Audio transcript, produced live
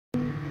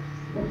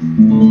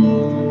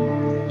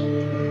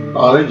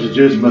I'll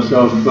introduce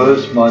myself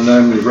first. My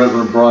name is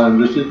Reverend Brian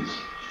Richards,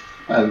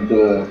 and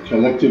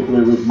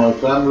collectively with my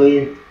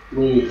family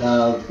we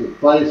have the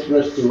Faith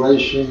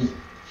Restoration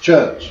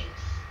Church.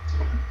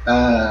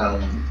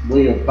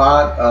 We are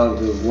part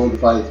of the Word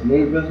of Faith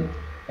movement,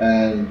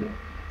 and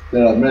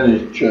there are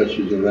many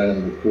churches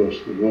around across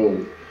the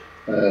world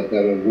that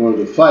are Word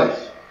of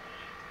Faith.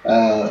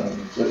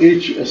 For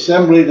each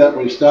assembly that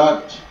we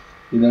start,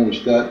 we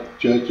start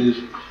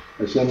churches,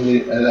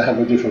 assembly, and they have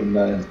a different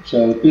name.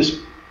 So this,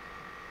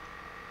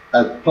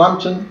 at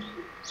Plumpton,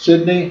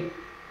 Sydney,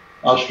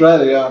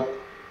 Australia,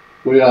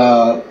 we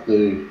are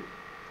the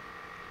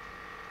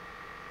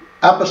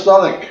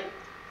Apostolic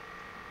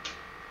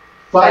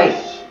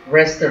Faith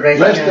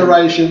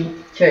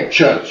Restoration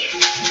Church.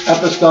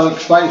 Apostolic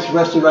Faith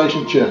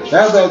Restoration Church.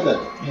 How about that?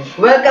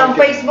 Welcome,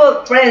 okay.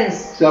 Facebook friends.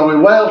 So we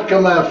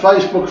welcome our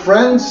Facebook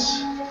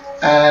friends,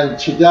 and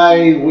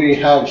today we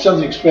have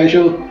something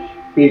special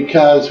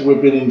because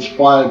we've been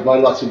inspired by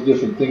lots of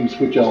different things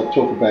which I'll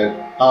talk about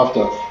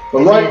after.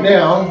 But right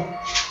now,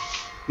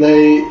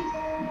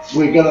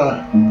 we're going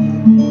to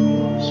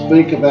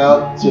speak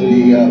about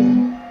the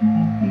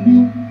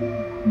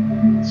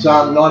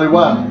Psalm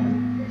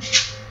 91.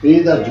 He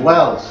that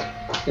dwells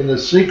in the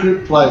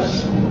secret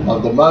place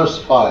of the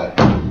Most High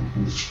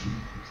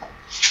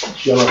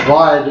shall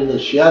abide in the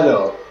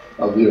shadow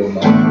of the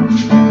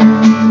Almighty.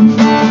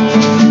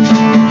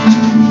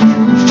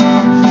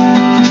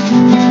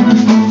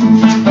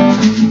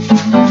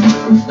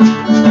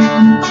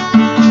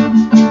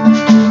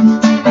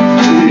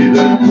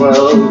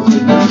 Dwells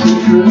in the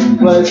secret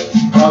place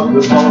of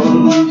the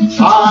Most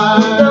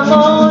High,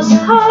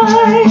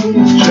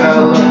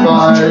 shall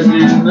abide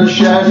in the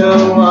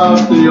shadow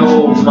of the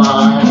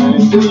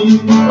Almighty.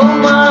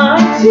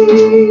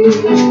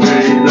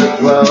 He that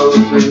dwells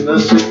in the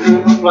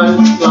secret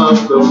place of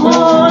the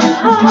Most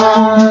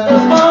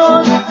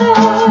High,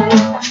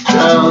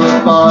 shall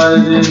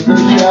abide in the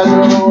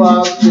shadow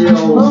of the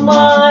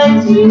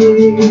Almighty.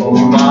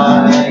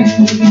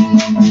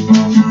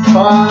 I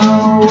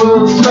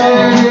will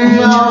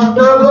say of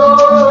the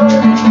Lord,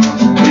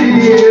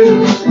 He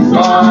is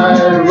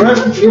my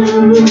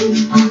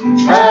refuge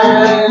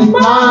and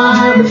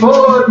my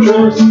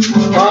fortress,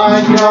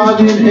 my God,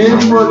 in Him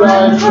would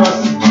I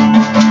trust.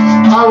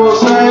 I will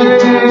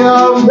say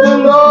of the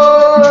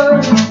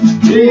Lord,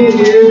 He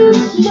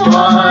is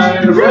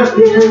my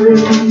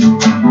refuge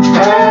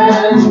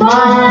and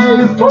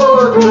my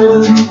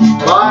fortress,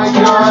 my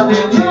God,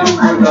 in Him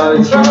would I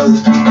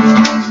trust.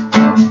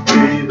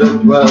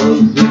 Dwells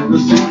in the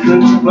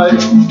secret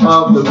place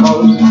of the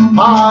Most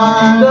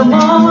High,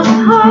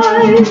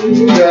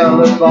 shall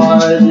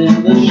abide in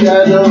the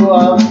shadow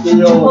of the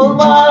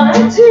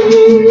Almighty.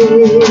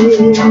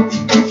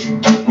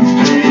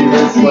 He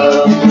that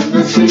dwells in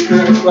the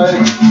secret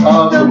place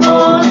of the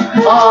Most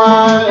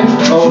High,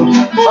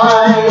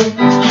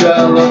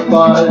 shall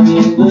abide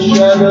in the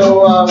shadow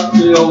of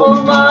the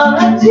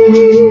Almighty.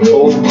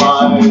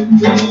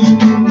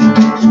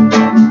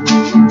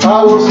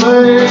 I will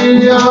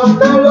say of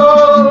the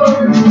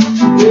Lord,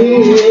 He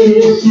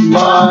is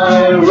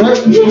my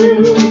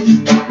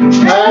refuge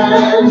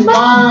and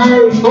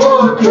my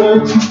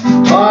fortress,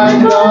 my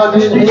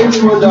God, in Him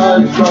would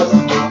I trust.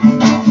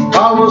 I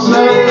will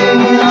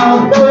say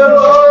of the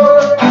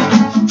Lord,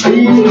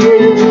 He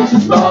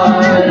is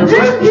my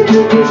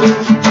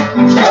refuge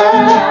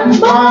and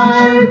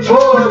my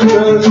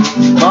fortress,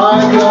 my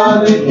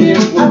God, in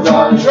Him would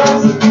I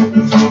trust.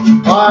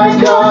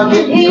 My God,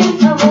 in Him,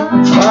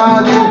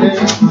 my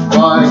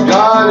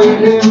God, in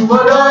Him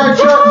would I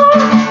trust.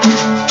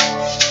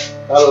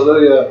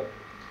 Hallelujah.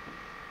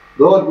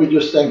 Lord, we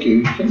just thank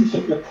you.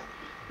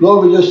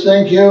 Lord, we just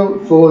thank you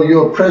for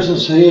your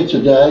presence here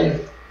today.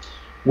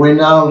 We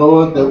know,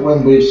 Lord, that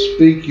when we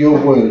speak your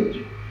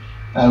word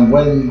and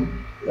when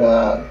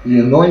the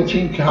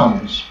anointing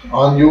comes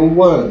on your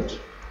word,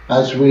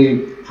 as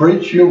we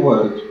preach your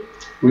word,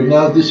 we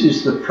know this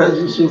is the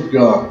presence of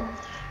God.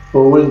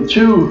 For when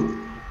 2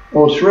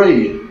 or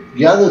 3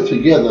 gather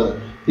together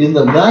in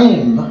the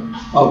name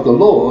of the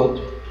Lord,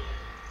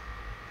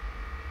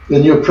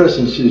 then your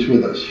presence is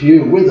with us.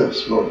 You're with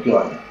us, Lord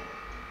God.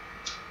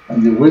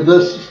 And you're with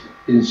us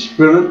in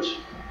spirit,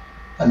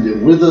 and you're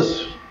with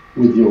us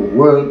with your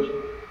word,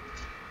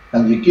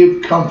 and you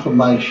give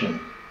confirmation.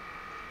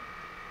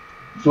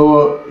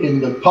 For in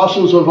the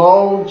apostles of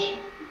old,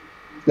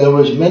 there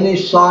was many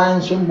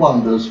signs and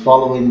wonders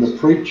following the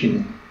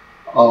preaching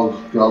of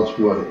God's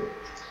word.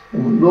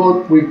 And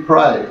Lord, we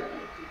pray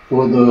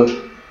for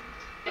the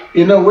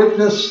inner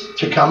witness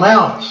to come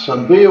out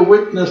and be a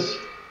witness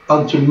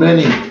unto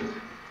many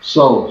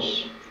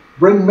souls.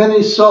 Bring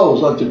many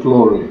souls unto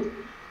glory.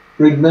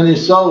 Bring many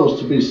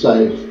souls to be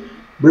saved.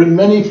 Bring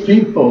many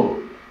people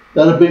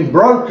that have been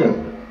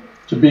broken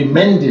to be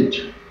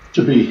mended,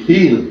 to be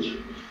healed,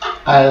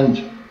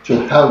 and to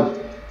have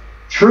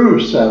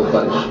true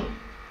salvation.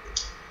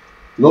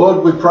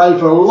 Lord, we pray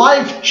for a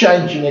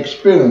life-changing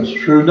experience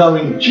through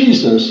knowing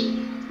Jesus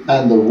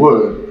and the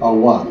Word are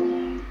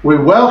one. We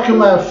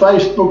welcome our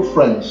Facebook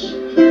friends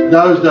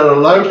those that are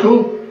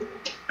local.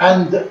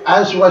 And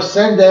as I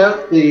send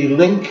out the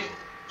link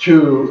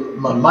to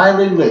my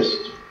mailing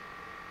list,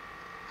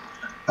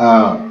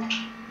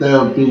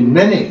 there'll be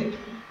many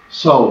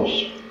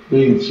souls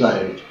being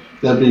saved.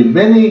 There'll be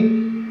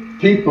many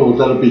people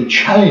that'll be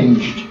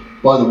changed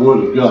by the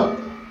Word of God.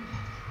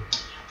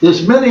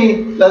 There's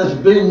many that has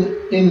been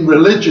in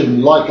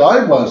religion like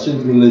I was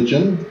in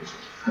religion,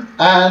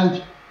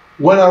 and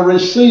when I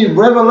receive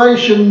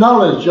revelation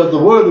knowledge of the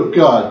Word of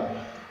God,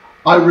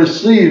 I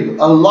receive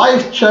a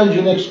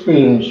life-changing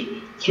experience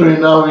through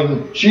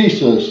knowing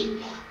Jesus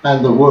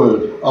and the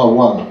Word are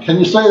one. Can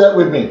you say that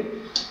with me?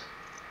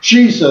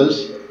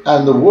 Jesus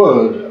and the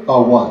Word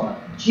are one.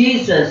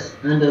 Jesus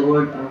and the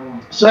Word are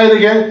one. Say it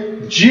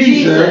again.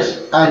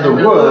 Jesus and the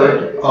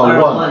Word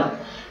are one.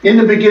 In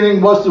the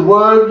beginning was the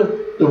Word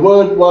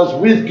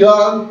was with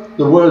God,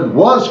 the Word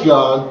was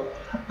God,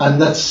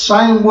 and that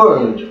same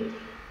Word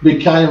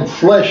became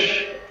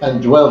flesh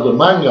and dwelled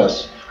among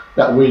us,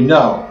 that we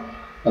know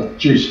of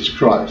Jesus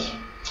Christ.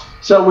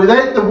 So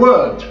without the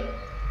Word,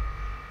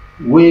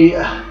 we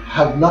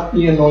have not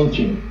the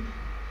anointing.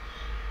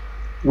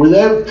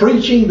 Without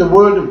preaching the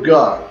Word of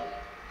God,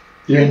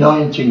 the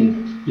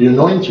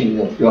anointing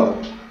of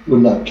God will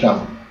not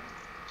come.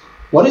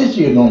 What is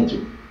the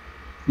anointing?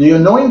 The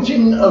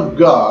anointing of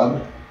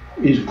God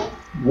is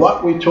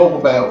what we talk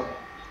about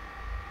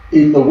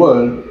in the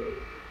Word,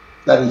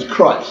 that is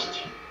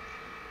Christ.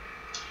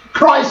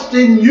 Christ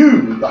in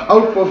you, the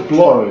hope of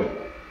glory.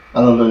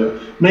 Hallelujah.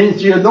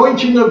 Means the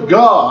anointing of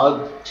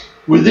God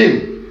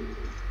within.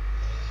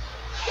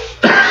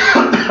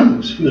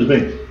 Excuse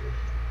me.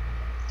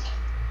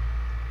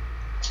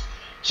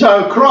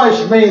 So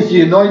Christ means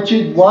the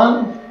anointed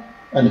one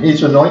and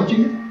his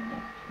anointing.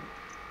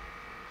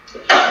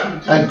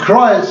 And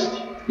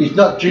Christ is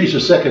not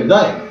Jesus' second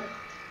name.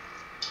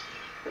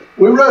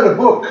 We wrote a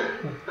book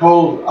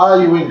called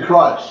Are You in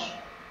Christ?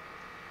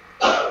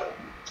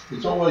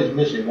 It's always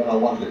missing when I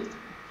want it.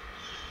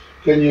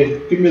 Can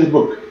you give me the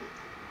book?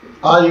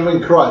 Are You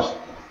in Christ?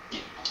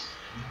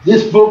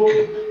 This book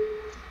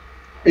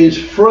is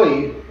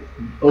free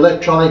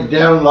electronic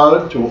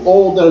download to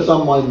all those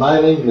on my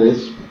mailing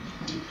list.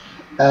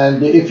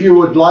 And if you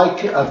would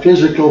like a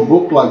physical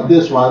book like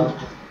this one,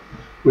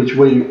 which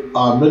we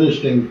are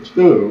ministering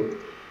to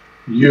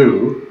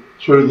you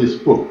through this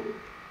book.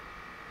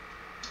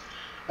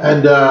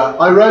 And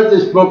I wrote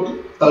this book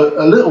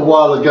a little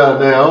while ago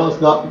now.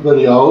 It's not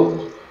very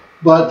old,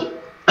 but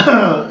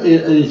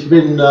it's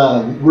been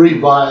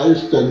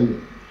revised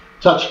and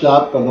touched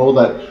up and all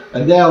that.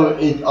 And now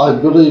I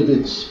believe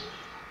it's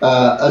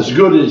as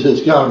good as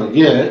it's going to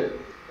get.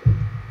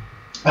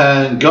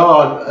 And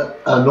God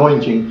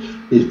anointing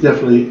is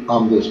definitely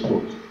on this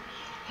book.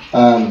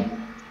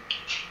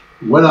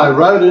 When I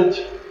wrote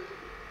it,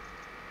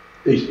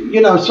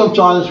 you know,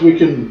 sometimes we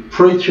can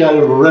preach out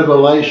of a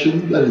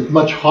revelation that is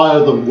much higher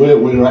than where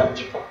we're at,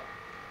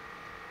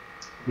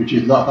 which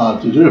is not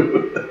hard to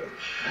do.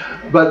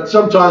 But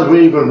sometimes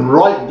we even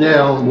write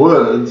down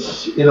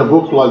words in a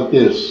book like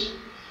this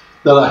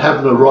that I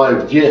haven't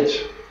arrived yet,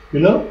 you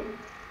know.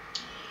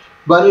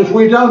 But if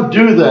we don't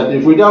do that,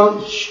 if we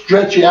don't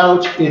stretch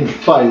out in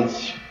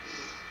faith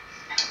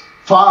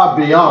far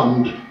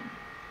beyond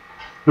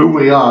who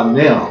we are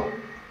now,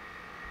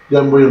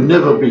 then we'll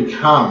never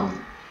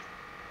become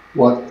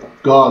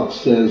what God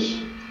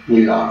says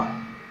we are.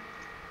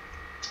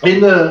 In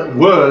the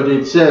Word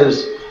it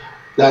says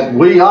that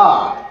we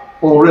are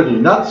already,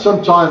 not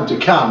sometime to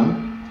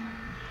come,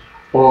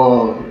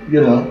 or,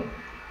 you know,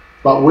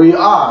 but we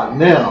are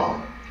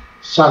now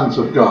sons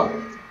of God.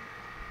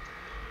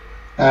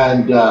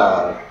 And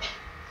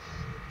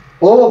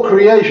all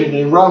creation,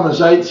 in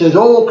Romans 8 says,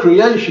 all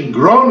creation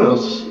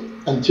groaneth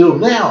until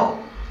now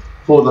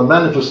for the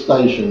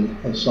manifestation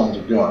of sons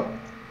of God.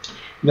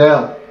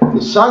 Now,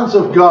 the sons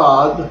of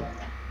God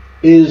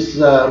is,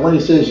 when he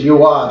says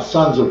you are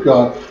sons of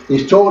God,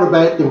 he's talking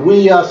about the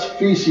weos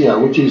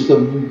physia, which is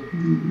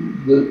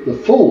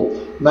the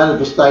full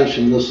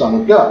manifestation of the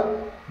Son of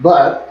God.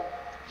 But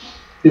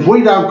if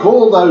we don't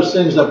call those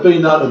things that be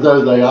not as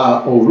though they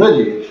are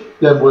already,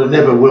 then we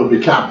never will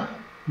become.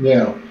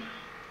 Now,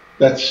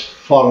 that's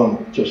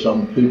foreign to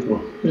some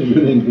people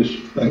in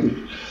English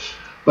language.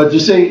 But you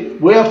see,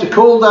 we have to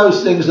call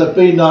those things that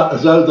be not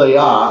as though they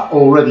are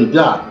already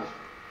done.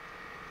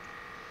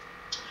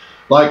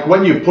 Like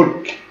when you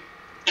put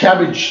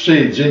cabbage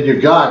seeds in your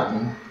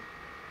garden,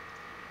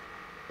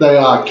 they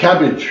are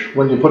cabbage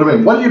when you put them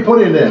in. What do you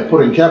put in there?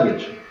 Put in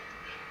cabbage.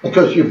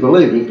 Because you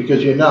believe it,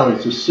 because you know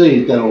it's a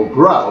seed that will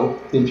grow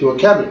into a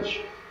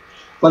cabbage.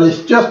 But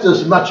it's just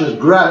as much as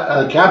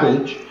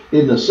cabbage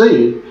in the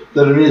seed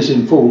that it is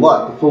in full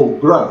life, full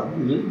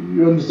grown.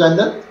 You understand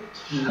that?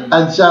 Mm-hmm.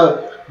 And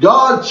so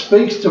God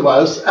speaks to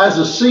us as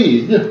a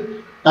seed,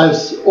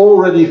 as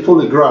already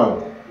fully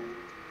grown.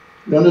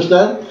 You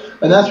understand?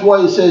 And that's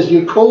why he says,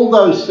 you call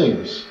those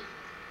things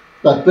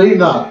that be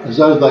not as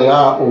though they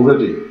are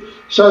already.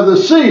 So the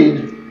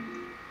seed,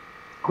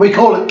 we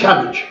call it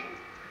cabbage.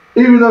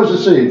 Even though it's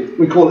a seed,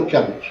 we call it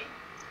cabbage.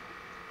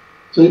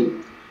 See?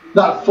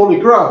 not fully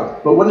grown,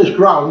 but when it's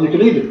grown, you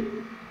can eat it.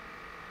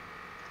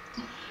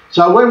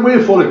 So when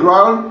we're fully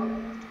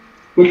grown,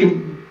 we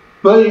can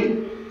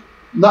be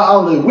not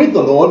only with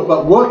the Lord,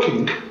 but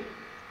working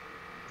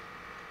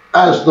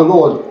as the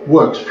Lord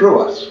works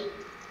through us.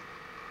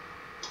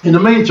 In the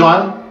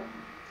meantime,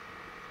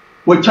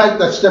 we take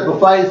that step of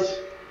faith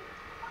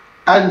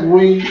and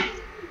we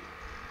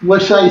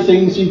say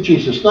things in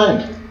Jesus'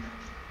 name.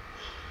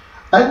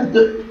 And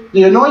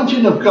the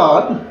anointing of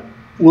God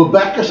will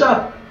back us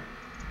up.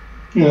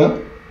 You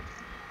know,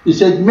 he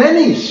said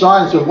many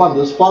signs and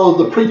wonders follow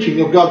the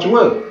preaching of God's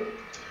word.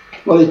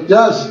 Well, it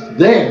does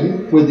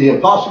then with the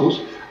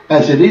apostles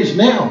as it is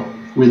now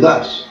with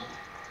us.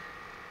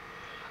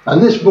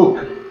 And this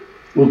book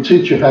will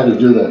teach you how to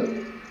do that.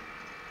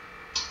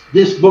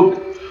 This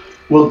book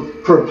will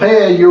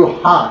prepare your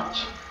heart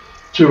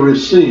to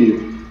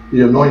receive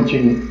the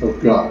anointing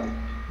of God.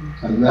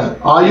 And that,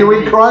 are you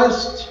in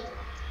Christ?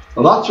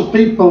 Lots of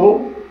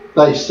people,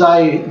 they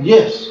say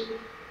yes,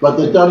 but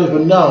they don't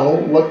even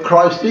know what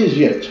Christ is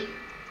yet.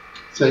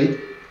 See?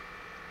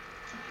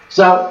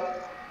 So,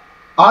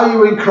 are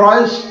you in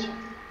Christ?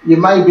 You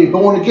may be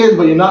born again,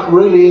 but you're not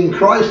really in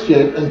Christ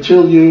yet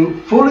until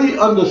you fully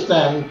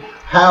understand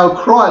how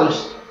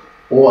Christ,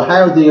 or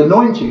how the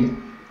anointing,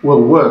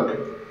 will work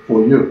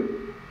for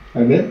you.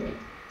 Amen?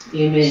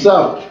 Amen.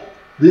 So,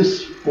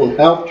 this will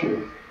help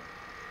you.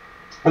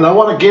 And I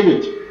want to give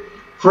it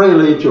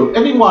freely to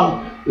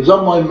anyone who's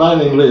on my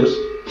mailing list.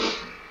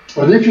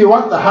 And if you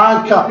want the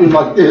hard copy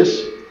like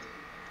this,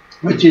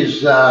 which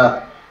is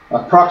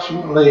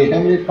approximately, how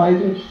many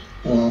pages?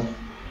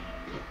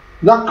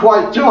 Not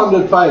quite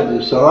 200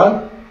 pages,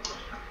 all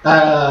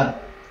right?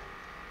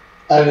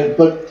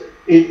 But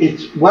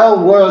it's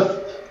well worth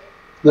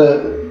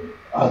the,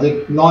 I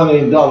think,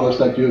 $19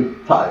 that you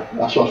pay.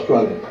 That's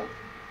Australian.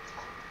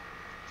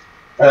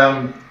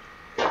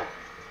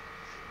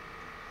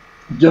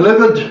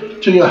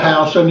 Delivered to your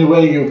house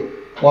anywhere you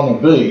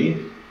want to be,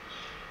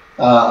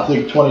 I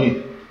think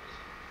 $20,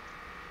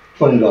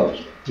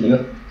 you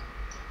know.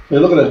 So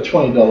look at a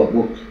 $20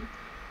 book,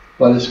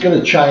 but it's going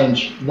to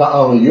change not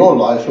only your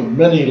life, but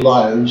many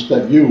lives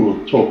that you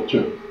will talk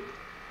to.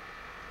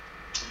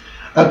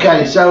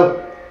 Okay, so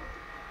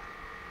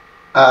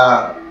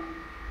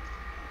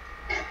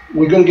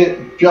we're going to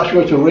get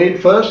Joshua to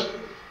read first.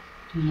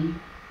 Mm-hmm.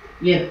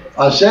 Yeah.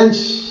 I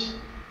sense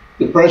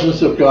the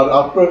presence of God.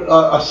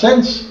 I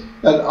sense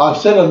that I've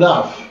said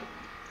enough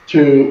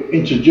to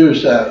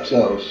introduce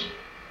ourselves.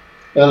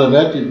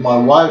 Erlinet, my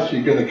wife,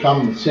 she's going to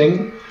come and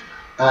sing,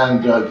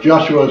 and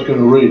Joshua is going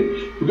to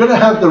read. We're going to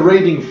have the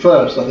reading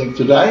first, I think,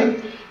 today,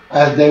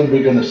 and then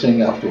we're going to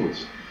sing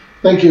afterwards.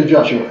 Thank you,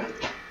 Joshua.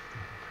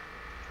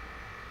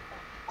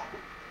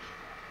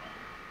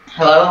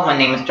 Hello, my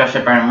name is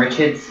Joshua Brian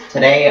Richards.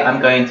 Today I'm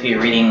going to be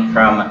reading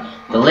from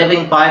the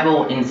Living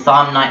Bible in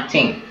Psalm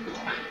 19.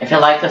 If you'd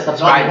like to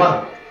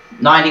subscribe...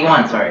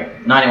 91, sorry.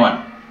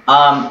 91.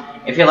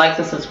 If you'd like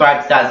to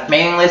subscribe to that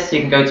mailing list,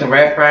 you can go to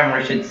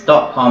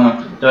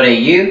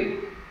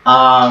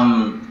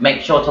reverendbrianrichards.com.au.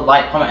 Make sure to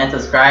like, comment, and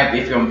subscribe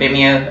if you're on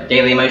Vimeo,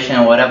 Daily Motion,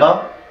 or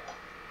whatever.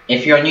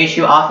 If you're new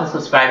to after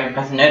subscribing,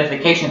 press the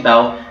notification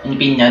bell and you'll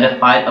be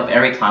notified of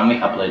every time we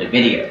upload a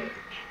video.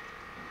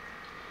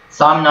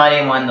 Psalm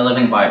 91, the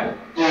Living Bible.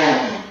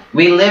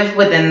 We live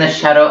within the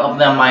shadow of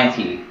the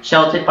Almighty,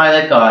 sheltered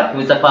by the God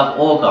who is above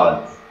all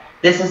gods.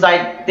 This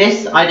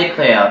I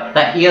declare,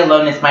 that He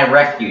alone is my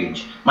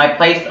refuge, my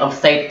place of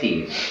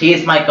safety. He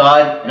is my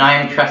God, and I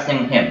am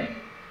trusting Him.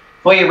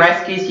 For He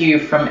rescues you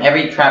from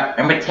every trap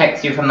and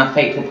protects you from the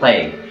fateful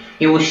plague.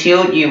 He will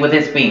shield you with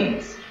His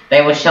wings.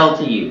 They will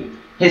shelter you.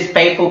 His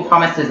faithful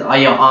promises are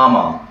your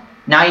armor.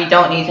 Now you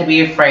don't need to be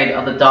afraid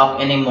of the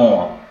dark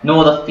anymore,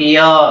 nor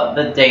fear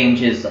the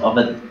dangers of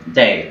the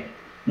day,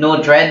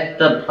 nor dread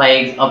the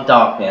plagues of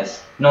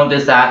darkness, nor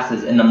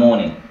disasters in the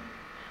morning.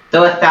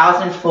 Though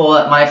 1,000 fall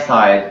at my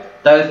side,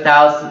 though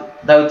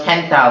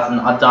 10,000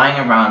 are dying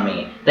around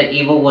me, the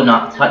evil will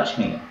not touch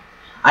me.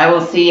 I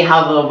will see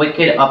how the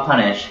wicked are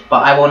punished,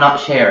 but I will not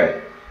share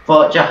it.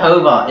 For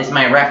Jehovah is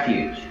my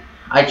refuge.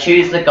 I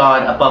choose the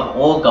God above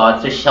all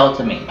gods to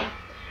shelter me.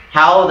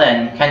 How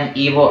then can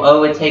evil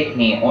overtake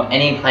me or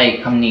any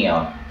plague come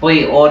near? For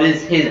He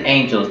orders His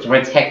angels to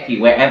protect you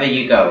wherever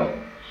you go.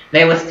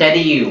 They will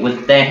steady you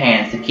with their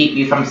hands to keep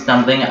you from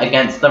stumbling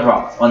against the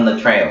rocks on the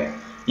trail.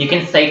 You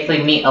can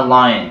safely meet a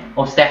lion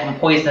or step on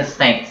poisonous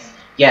snakes.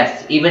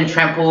 Yes, even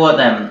trample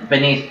them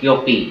beneath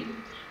your feet.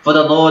 For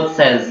the Lord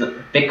says,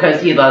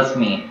 because He loves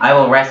me, I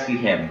will rescue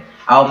him.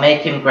 I will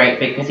make him great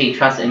because he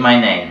trusts in my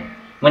name.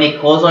 When he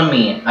calls on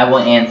me, I will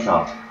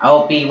answer. I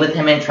will be with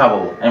him in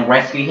trouble and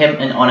rescue him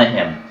and honor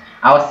him.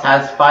 I will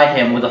satisfy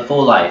him with a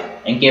full life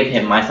and give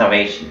him my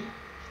salvation.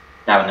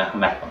 That will not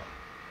come back on.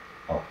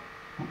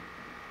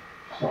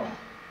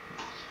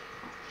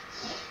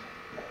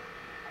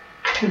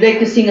 I'd like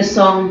to sing a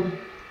song,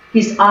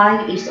 His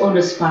Eye is on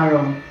the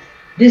Sparrow.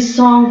 This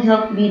song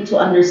helped me to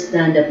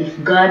understand that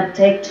if God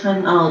takes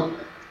time out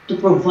to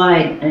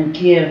provide and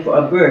care for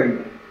a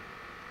bird,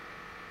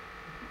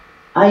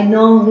 I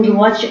know He'll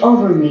watch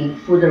over me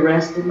for the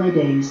rest of my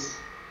days.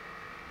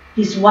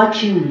 He's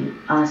watching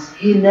us.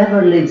 He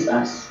never leaves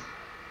us.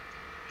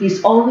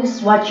 He's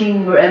always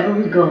watching wherever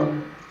we go.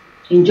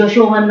 In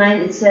Joshua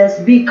 1:9 it says,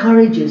 "Be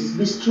courageous,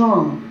 be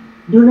strong.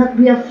 Do not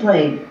be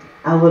afraid.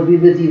 I will be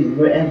with you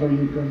wherever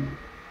you go."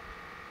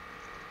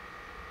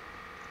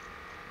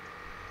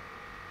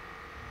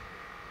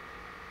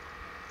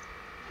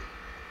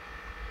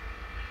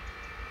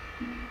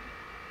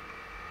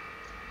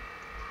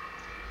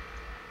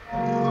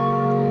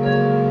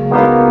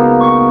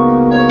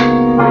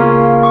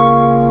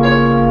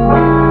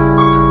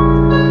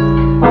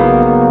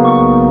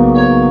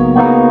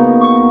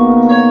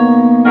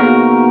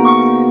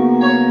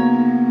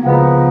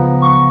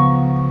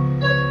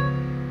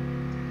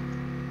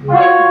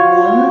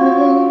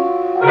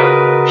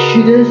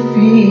 Should I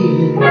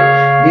feel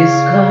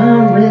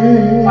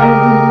discouraged?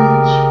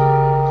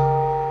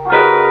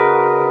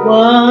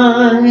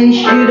 Why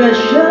should I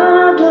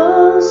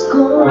shadows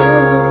come?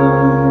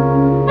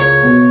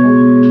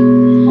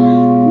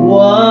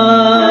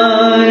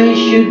 Why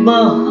should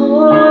my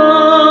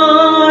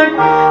heart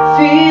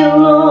feel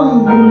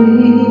lonely?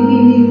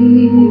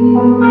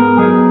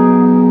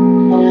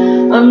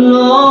 I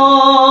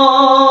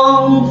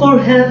long for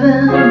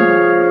heaven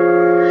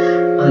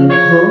and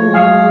home.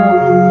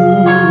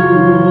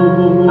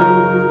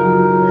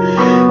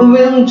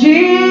 When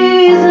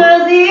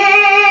Jesus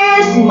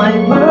is my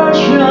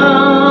portion,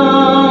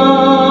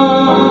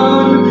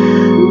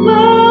 my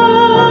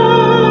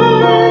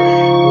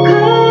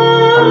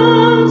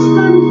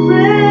constant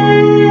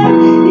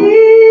friend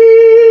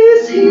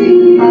is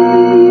He.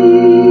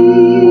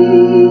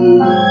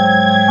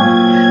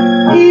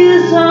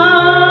 His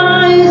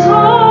eyes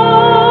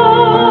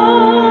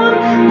on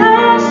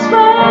the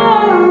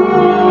sparrow,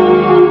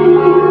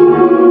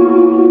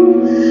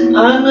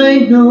 and I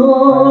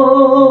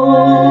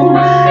know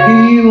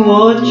He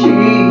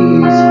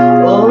watches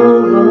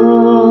over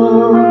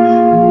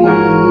me.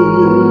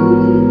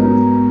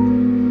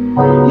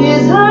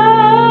 His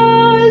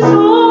eyes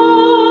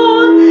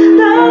on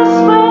the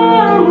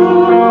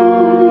sparrow,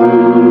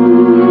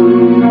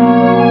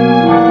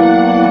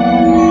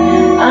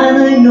 and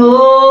I know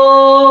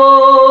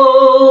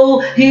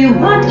He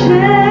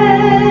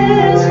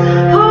watches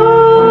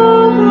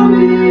over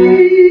me.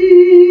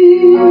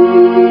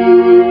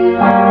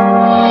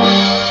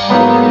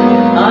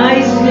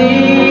 I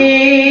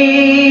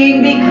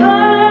sing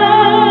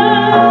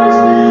because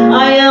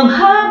I am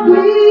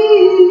happy.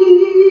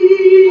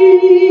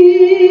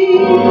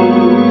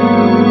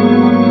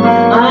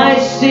 I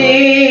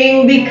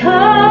sing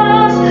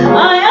because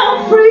I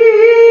am free.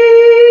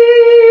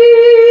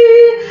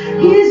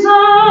 His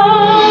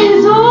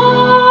eyes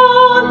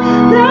on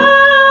the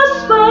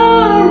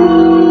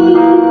sparrow,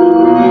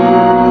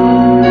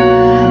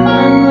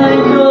 and I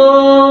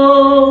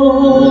know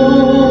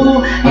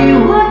He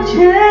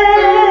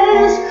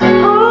watches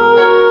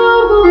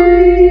over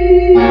me.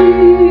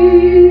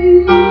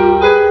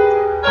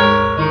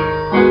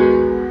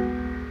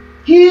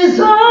 His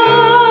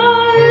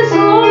eyes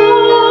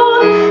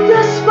on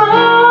the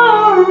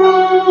sparrow,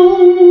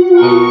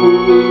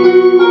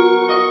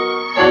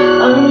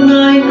 and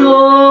I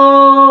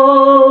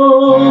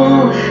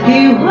know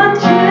He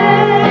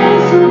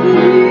watches over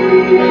me.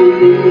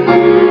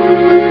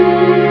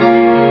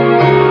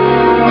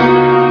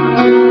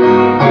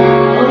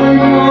 I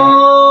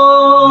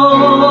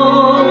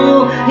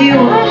know He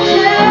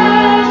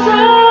watches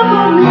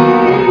over me.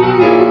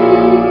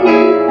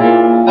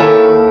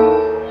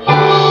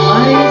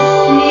 I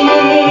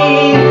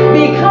sing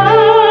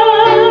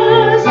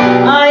because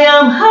I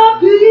am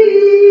happy.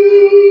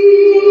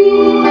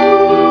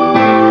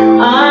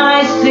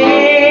 I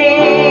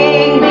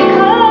sing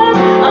because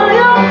I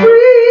am free.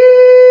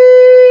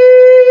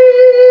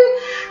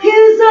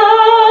 His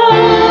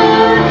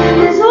eye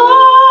is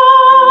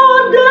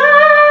on the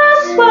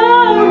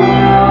sparrow,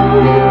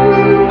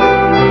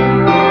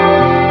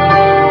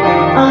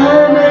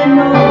 and I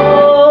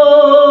know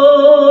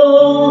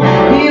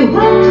He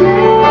watches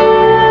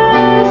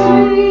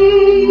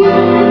me,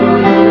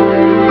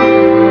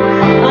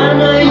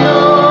 and I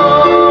know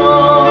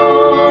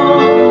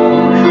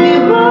He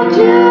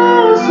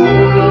watches me,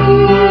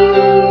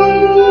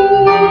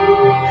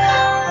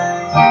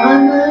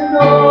 and I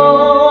know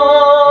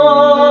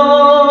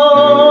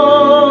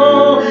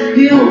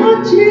He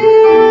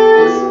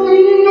watches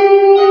me.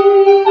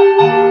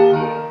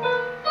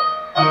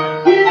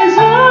 His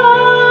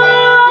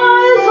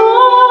eyes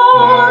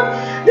on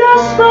the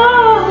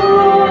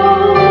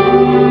sparrow,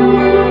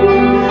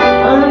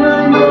 and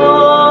I know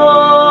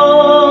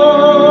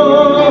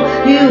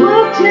He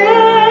watches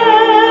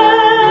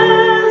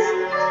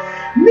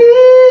me.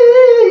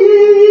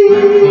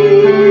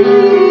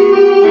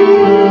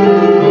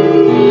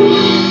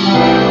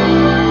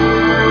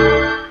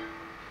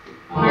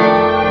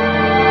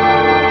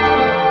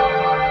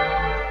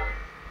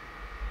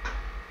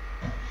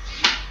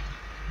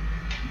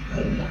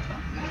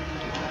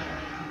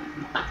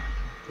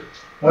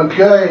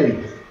 Okay,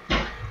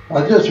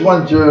 I just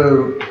want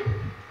to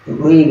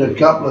read a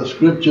couple of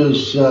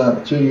scriptures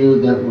to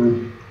you that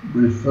we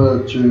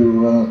refer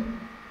to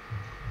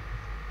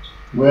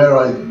where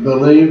I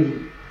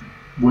believe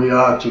we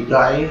are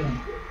today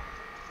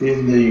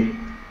in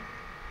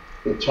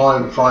the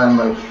time frame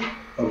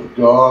of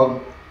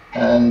God,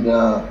 and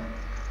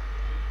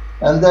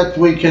that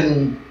we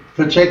can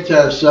protect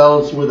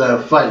ourselves with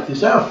our faith.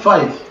 It's our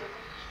faith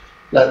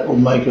that will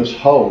make us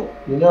whole.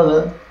 You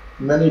know that?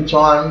 Many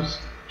times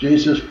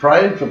Jesus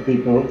prayed for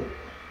people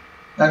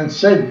and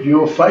said,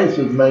 your faith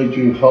has made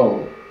you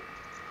whole.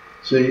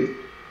 See,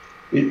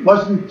 it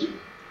wasn't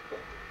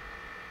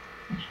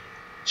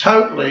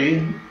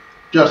totally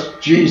just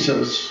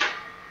Jesus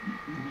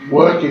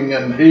working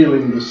and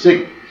healing the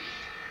sick.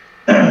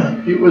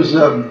 It was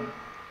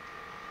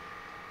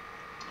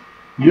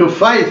your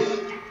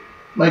faith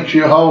makes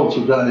you whole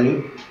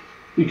today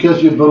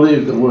because you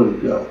believe the Word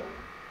of God.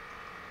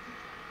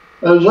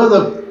 Those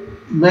other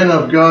men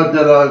of God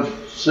that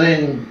I've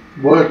seen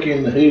work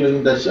in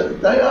healing,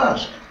 they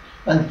ask,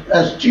 and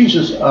as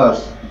Jesus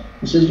asked,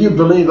 he says, you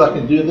believe I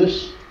can do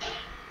this?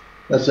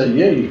 They say,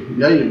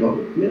 yeah,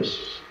 Lord,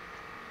 yes.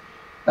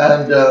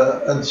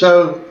 And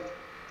so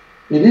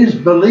it is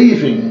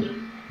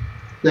believing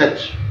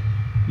that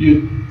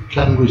you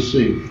can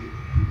receive.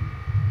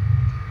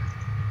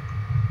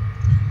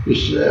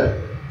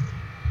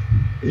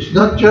 It's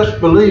not just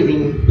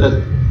believing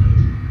that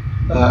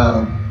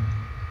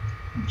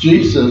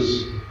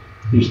Jesus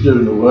is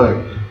doing the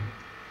work.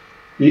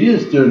 He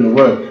is doing the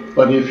work,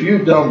 but if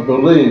you don't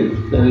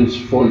believe that it's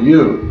for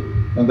you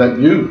and that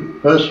you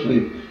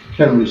personally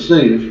can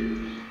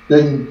receive,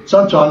 then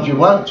sometimes you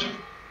won't.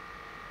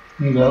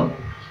 You know,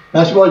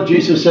 that's why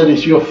Jesus said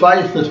it's your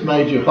faith that's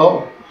made you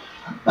whole.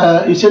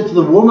 He said to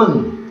the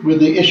woman with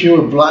the issue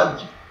of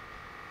blood,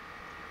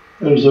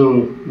 there was a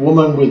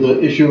woman with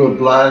the issue of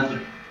blood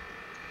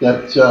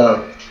that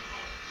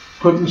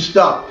couldn't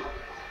stop.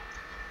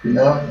 You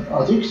know,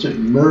 I think it's a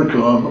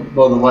miracle.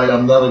 By the way,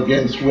 I'm not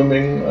against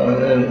women.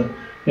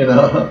 You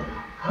know,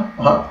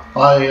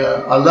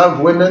 I love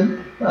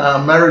women.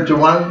 I'm married to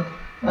one,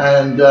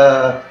 and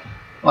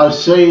I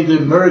see the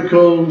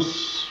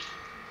miracles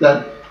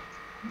that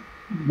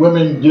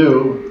women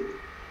do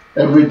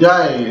every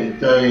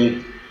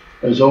day.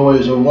 There's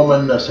always a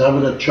woman that's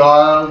having a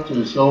child.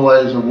 There's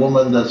always a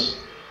woman that's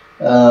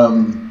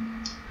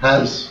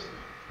has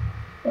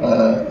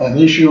an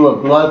issue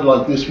of blood,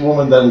 like this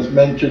woman that is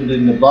mentioned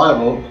in the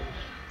Bible,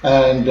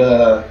 and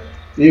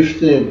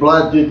if their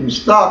blood didn't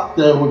stop,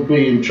 they would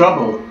be in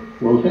trouble.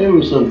 Well, here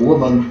was a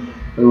woman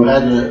who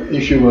had an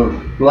issue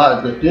of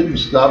blood that didn't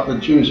stop,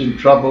 and she was in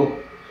trouble.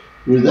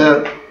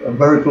 Without a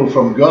miracle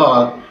from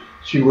God,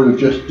 she would have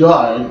just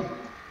died.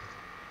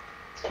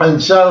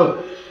 And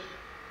so,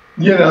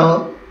 you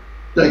know,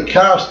 they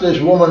cast this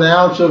woman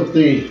out of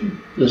the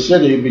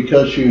city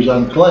because she was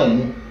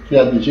unclean. She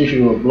had this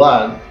issue of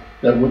blood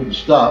that wouldn't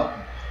stop,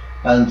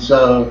 and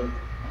so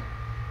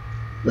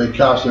they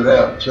cast her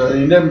out. So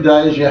in them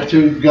days you had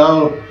to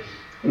go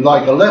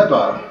like a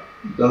leper.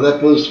 The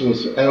lepers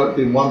was out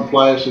in one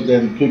place, and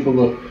then people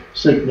with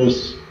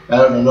sickness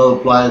out in another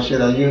place. You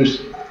know,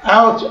 used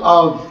out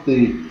of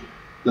the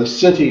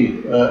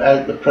city,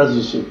 out the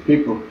presence of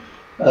people.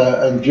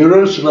 And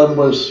Jerusalem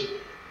was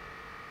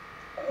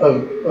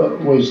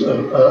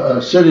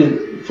a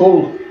city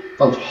full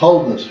of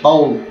wholeness,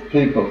 whole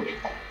people.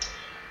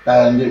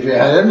 And if you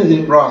had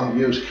anything wrong,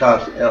 you was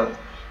cast out.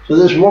 So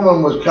this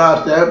woman was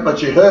cast out, but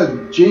she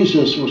heard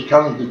Jesus was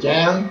coming to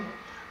town,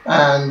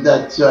 and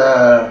that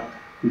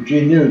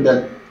she knew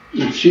that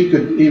if she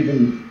could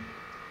even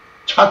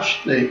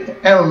touch the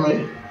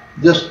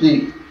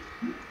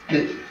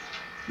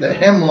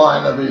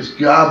hemline of his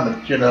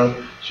garment, you know,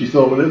 she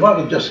thought, well, if I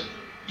could just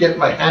get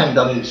my hand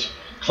on his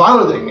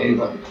clothing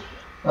even,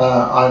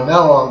 I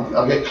know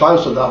I'll get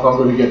close enough, I'm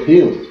going to get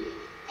healed.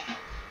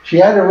 She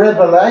had a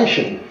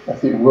revelation,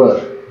 as it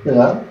were, you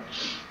know.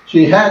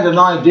 She had an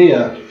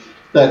idea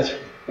that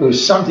there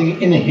was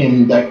something in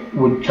him that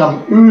would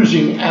come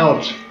oozing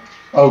out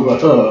over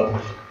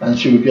her, and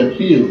she would get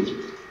healed.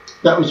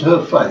 That was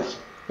her faith.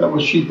 That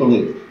was she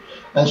believed.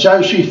 And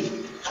so she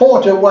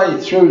fought her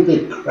way through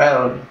the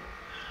crowd.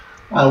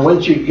 And when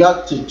she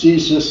got to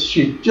Jesus,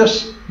 she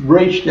just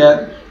reached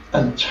out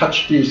and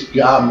touched his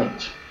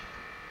garment.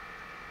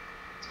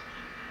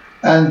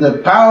 And the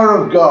power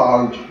of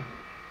God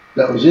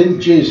that was in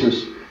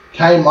Jesus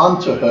came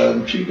unto her,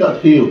 and she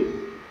got healed.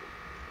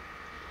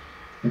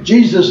 And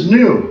Jesus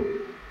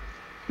knew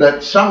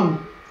that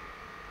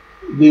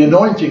the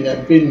anointing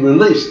had been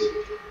released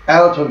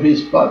out of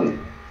his body.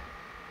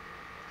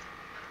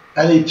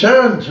 And he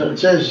turned and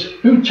says,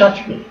 who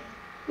touched me?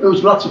 There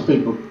was lots of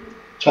people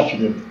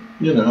touching him,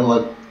 you know,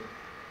 like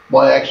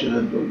by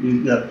accident, or,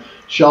 you know,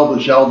 shoulder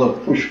to shoulder,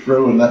 push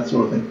through and that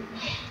sort of thing.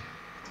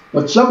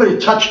 But somebody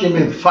touched him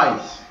in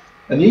faith,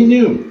 and he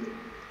knew.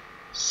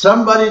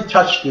 Somebody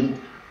touched him,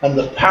 and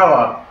the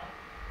power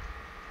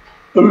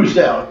oozed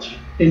out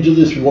into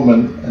this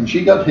woman, and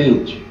she got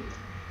healed.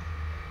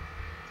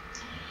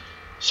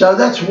 So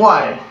that's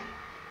why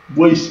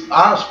we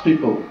ask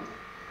people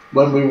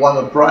when we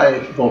want to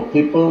pray for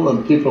people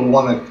and people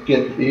want to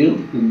get healed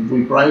and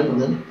we pray for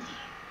them,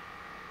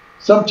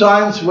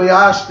 sometimes we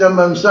ask them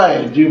and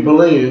say, do you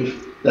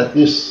believe that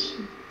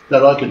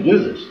I can do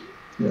this?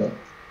 You know,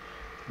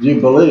 do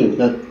you believe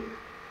that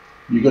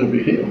you're going to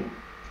be healed?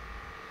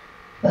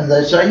 And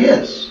they say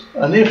yes.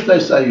 And if they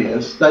say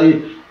yes,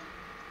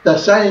 they're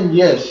saying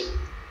yes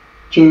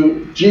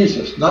to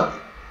Jesus, not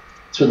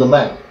to the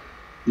man.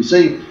 You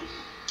see,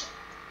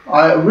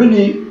 I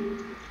really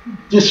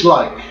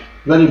dislike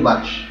very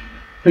much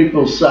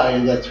people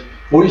saying that,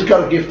 well, he's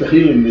got a gift of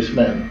healing, this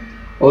man,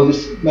 or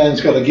this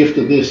man's got a gift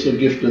of this, a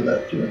gift of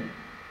that, you know.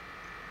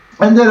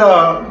 And there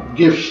are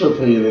gifts of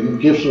healing,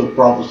 gifts of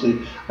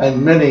prophecy,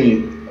 and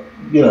many,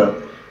 you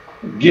know,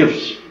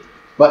 gifts.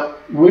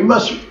 But we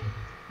must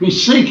be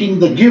seeking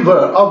the giver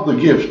of the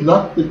gift,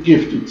 not the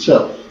gift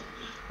itself,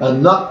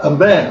 and not a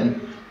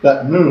man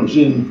that moves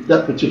in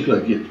that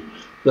particular gift.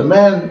 The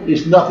man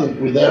is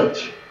nothing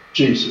without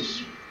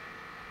Jesus.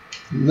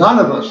 None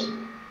of us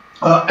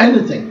are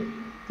anything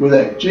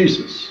without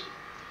Jesus,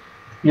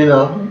 you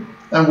know.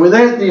 And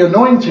without the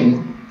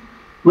anointing,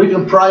 we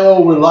can pray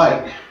all we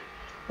like,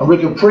 and we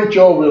can preach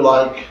all we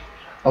like,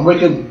 and we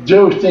can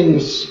do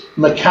things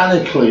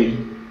mechanically,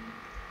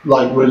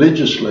 like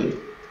religiously,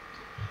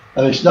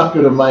 and it's not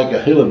going to make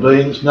a hill of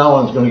beans. No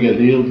one's going to get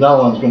healed, no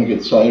one's going to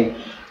get saved,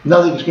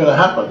 nothing's going to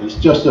happen. It's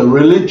just a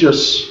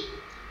religious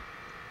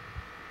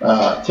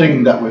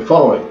thing that we're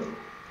following,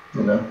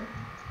 you know.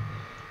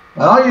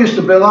 And I used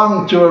to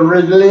belong to a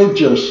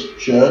religious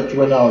church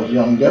when I was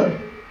younger,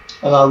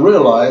 and I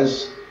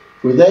realized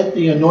without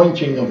the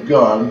anointing of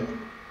God,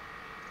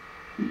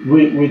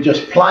 we're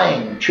just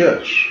playing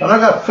church. And I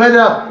got fed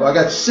up, I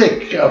got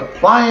sick of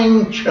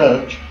playing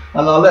church,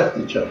 and I left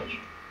the church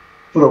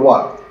for a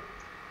while.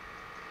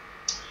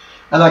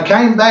 And I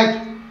came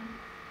back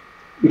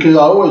because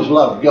I always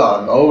loved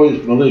God, I always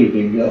believed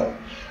in God.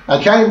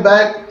 I came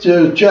back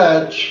to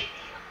church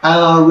and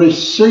I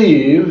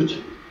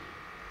received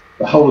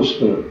the Holy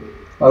Spirit.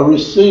 I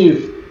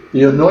received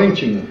the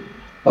anointing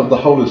of the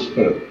Holy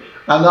Spirit.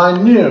 And I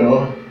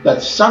knew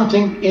that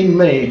something in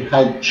me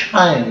had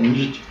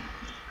changed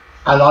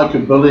and I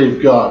could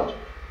believe God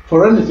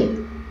for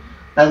anything.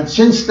 And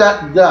since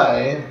that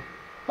day,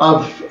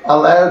 I've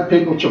allowed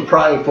people to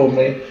pray for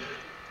me,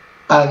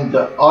 and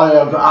I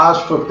have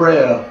asked for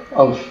prayer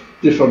of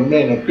different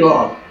men of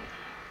God.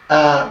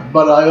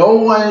 But I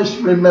always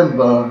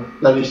remember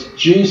that it's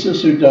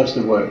Jesus who does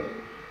the work,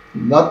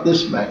 not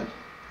this man.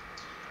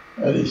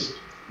 It is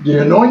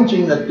the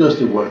anointing that does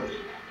the work,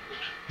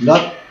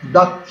 not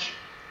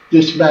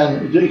this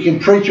man. He can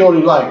preach all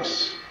he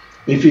likes.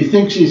 If he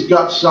thinks he's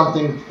got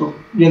something,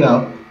 you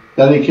know,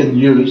 that he can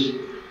use,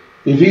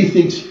 if he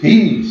thinks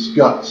he's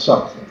got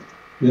something,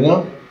 you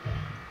know,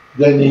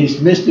 then he's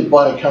missed it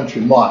by a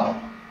country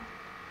mile.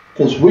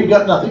 Because we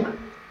got nothing.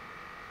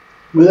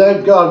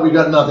 Without God, we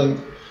got nothing.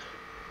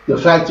 The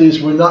fact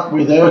is, we're not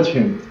without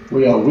him.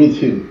 We are with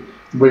him.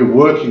 We're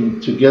working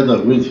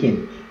together with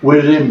him.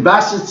 We're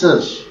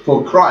ambassadors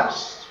for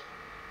Christ.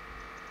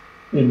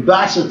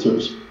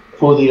 Ambassadors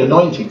for the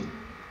anointing.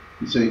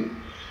 You see,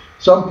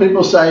 some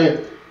people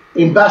say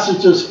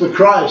ambassadors for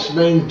Christ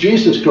mean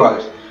Jesus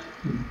Christ.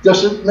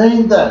 Doesn't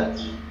mean that.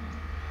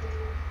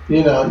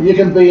 You know, you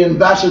can be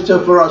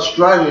ambassador for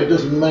Australia. It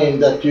doesn't mean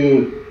that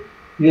you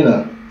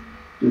know,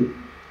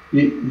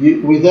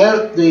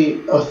 without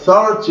the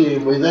authority,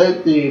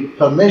 without the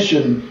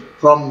permission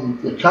from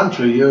the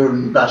country, you're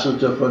an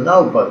ambassador for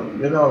nobody.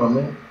 You know what I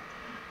mean?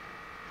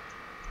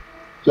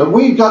 So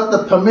we got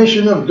the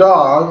permission of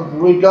God,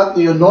 we got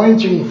the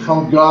anointing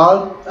from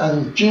God,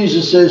 and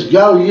Jesus says,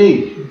 go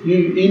ye,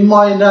 you, in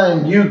my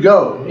name you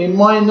go, in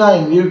my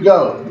name you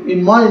go,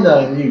 in my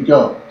name you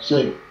go.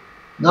 See,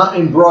 not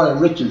in Brian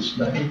Richards'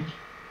 name,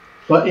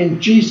 but in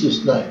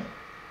Jesus' name.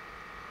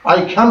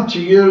 I come to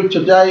you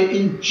today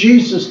in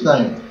Jesus'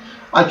 name.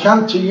 I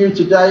come to you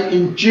today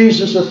in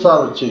Jesus'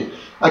 authority.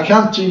 I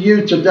come to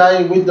you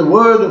today with the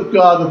word of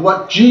God of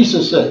what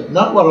Jesus said,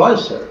 not what I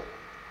said.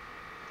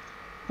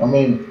 I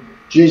mean,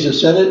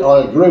 Jesus said it,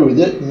 I agree with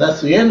it, and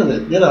that's the end of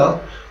it, you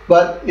know.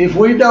 But if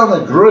we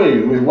don't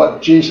agree with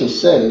what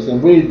Jesus says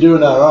and we're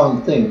doing our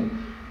own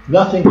thing,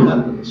 nothing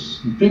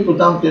happens. And people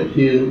don't get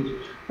healed,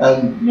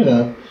 and, you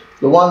know,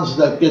 the ones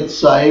that get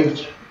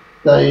saved,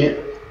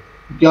 they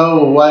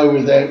go away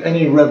without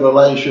any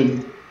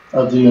revelation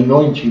of the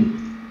anointing.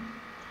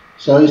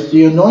 So it's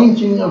the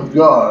anointing of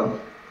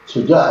God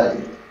today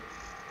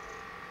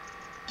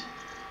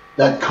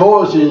that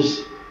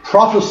causes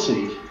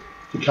prophecy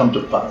to come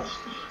to pass.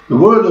 The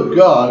word of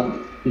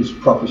God is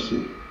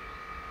prophecy.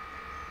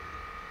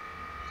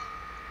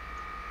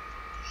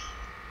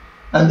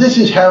 And this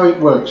is how it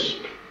works.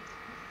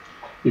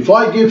 If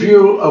I give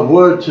you a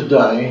word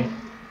today,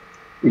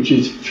 which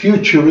is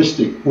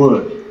futuristic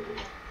word,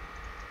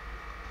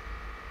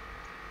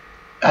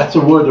 that's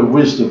a word of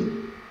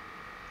wisdom.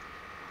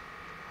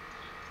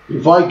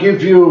 If I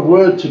give you a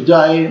word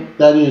today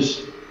that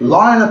is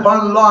line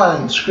upon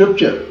line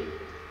scripture,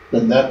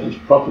 then that is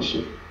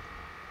prophecy.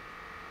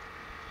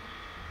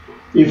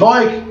 If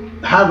I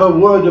have a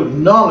word of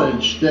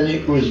knowledge, then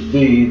it would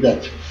be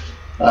that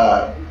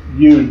I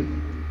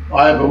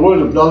have a word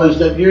of knowledge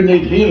that you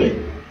need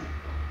healing.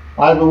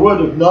 I have a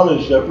word of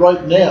knowledge that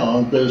right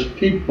now there's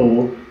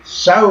people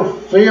so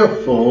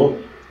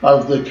fearful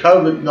of the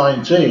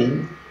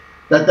COVID-19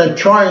 that they're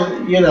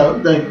trying,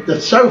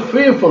 they're so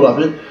fearful of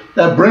it,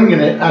 they're bringing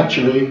it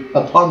actually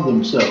upon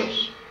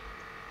themselves.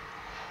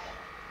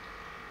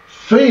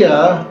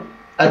 Fear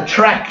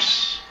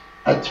attracts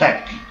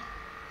attack.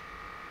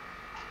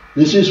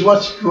 This is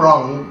what's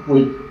wrong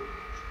with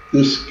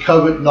this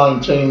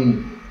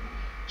COVID-19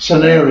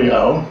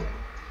 scenario,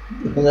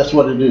 and that's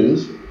what it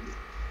is.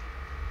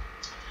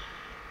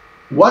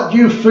 What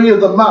you fear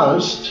the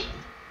most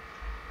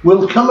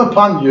will come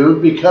upon you,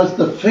 because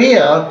the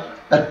fear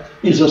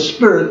is a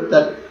spirit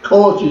that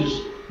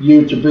causes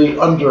you to be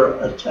under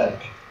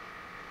attack.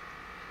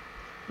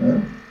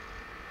 Yeah?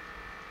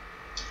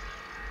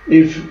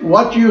 If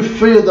what you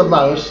fear the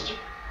most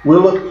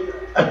will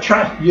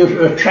attract,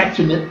 you're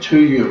attracting it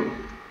to you.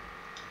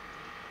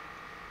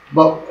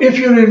 But if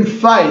you're in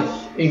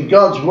faith in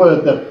God's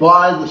word that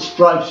by the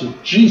stripes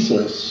of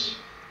Jesus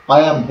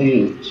I am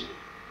healed,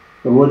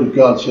 the word of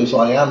God says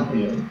I am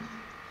healed.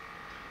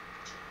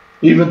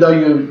 Even though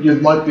you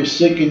might be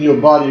sick in your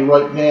body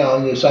right now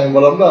and you're saying,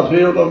 well, I'm not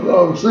healed,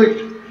 I'm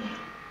sick.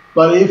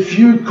 But if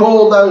you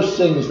call those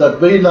things that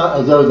be not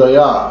as though they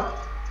are,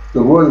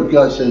 the word of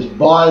God says,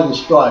 by the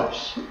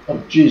stripes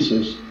of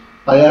Jesus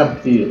I am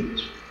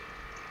healed.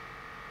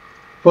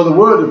 For the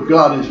word of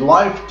God is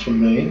life to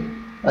me,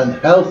 and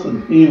health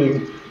and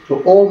healing to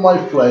all my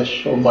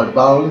flesh, all my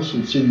bones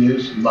and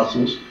sinews and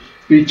muscles.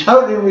 Be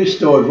totally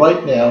restored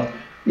right now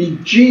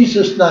in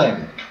Jesus'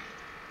 name.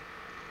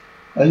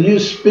 And you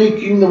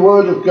speaking the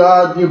word of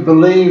God, you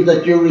believe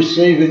that you're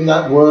receiving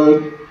that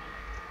word,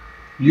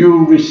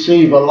 you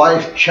receive a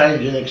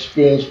life-changing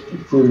experience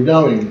through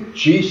knowing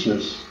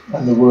Jesus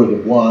and the word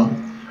of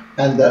one,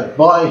 and that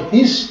by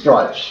his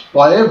stripes,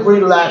 by every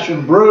lash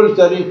and bruise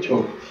that he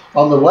took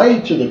on the way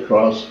to the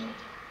cross,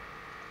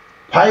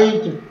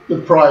 paid the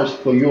price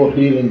for your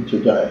healing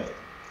today.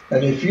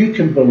 And if you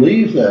can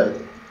believe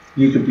that,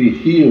 you could be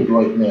healed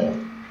right now.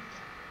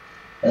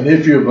 And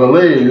if you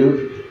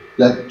believe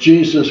that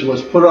Jesus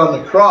was put on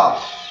the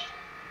cross,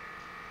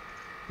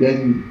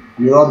 then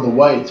you're on the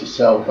way to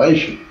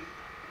salvation.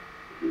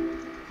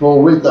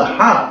 For with the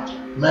heart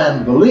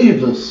man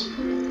believes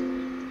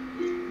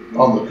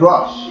on the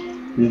cross,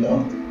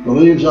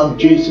 believes on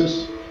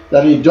Jesus,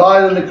 that he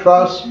died on the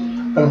cross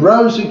and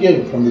rose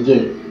again from the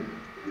dead.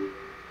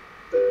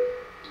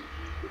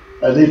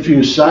 And if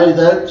you say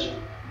that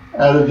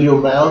out of your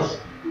mouth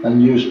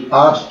and you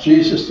ask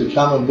Jesus to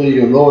come and be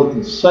your Lord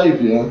and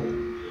Saviour,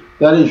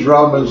 that is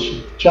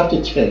Romans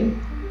chapter 10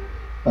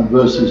 and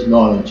verses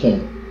 9 and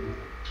 10.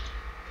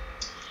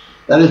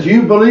 That if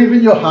you believe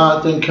in your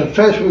heart and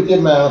confess with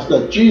your mouth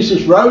that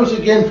Jesus rose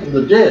again from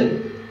the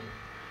dead,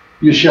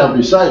 you shall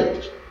be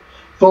saved.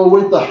 For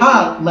with the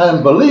heart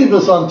man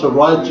believeth unto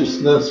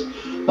righteousness,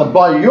 and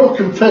by your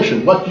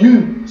confession, what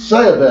you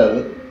say about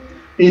it,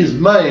 is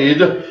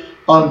made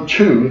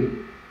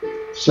unto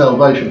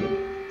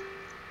salvation.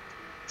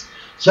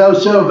 So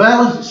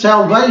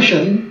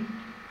salvation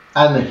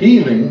and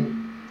healing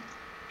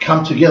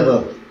come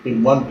together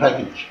in one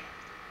package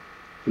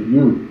for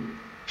you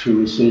to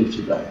receive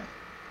today.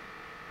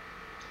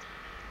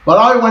 But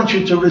I want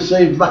you to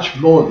receive much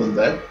more than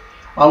that.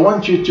 I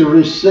want you to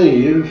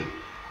receive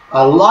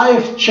a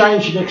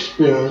life-changing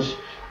experience,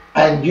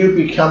 and you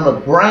become a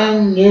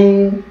brand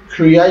new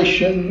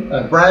creation,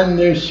 a brand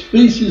new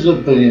species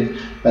of being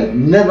that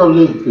never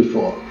lived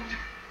before.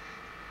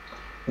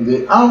 And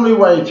the only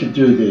way to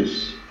do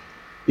this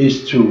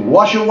is to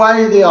wash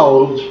away the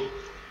old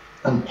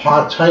and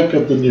partake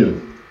of the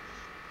new.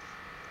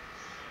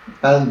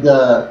 And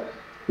the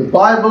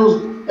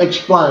Bible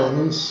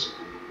explains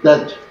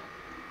that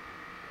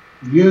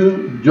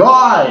you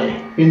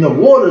die in the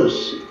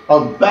waters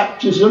of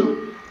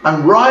baptism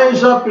and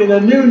rise up in a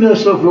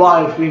newness of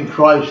life in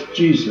Christ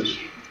Jesus.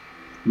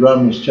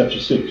 Romans chapter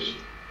 6.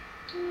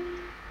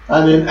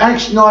 And in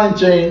Acts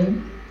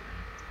 19,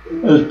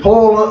 as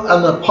Paul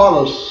and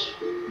Apollos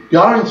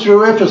going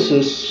through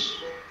Ephesus,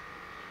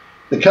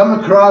 they come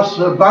across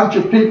a bunch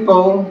of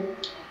people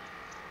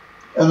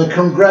and they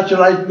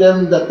congratulate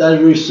them that they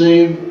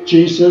received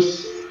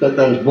Jesus, that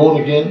they was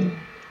born again.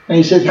 And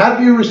he said, have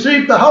you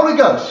received the Holy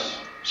Ghost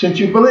since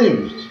you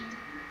believed?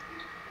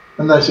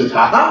 And they said,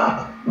 ha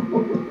ha.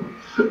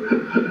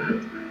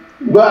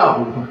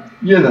 Well,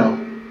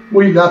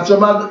 we not so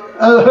much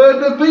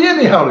heard there be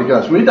any Holy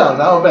Ghost. We don't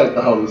know about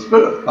the Holy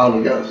Spirit,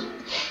 Holy Ghost.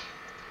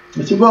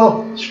 He said,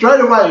 well,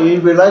 straight away he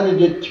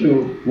related it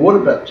to water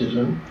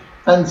baptism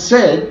and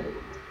said,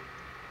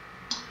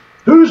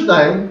 whose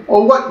name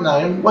or what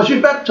name was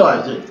you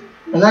baptized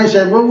in? And they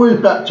said, well, we were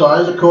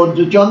baptized according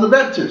to John the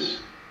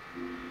Baptist.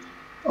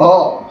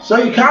 Oh, so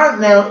you can't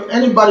now,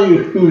 anybody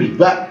who's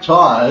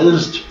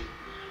baptized,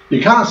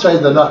 you can't say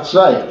they're not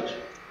saved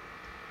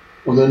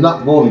or they're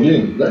not born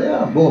again. They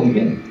are born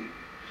again.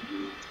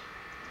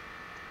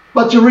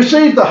 But to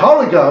receive the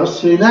Holy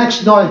Ghost, in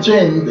Acts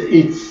 19,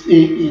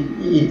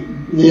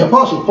 the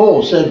Apostle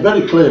Paul said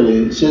very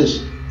clearly, it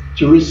says,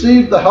 to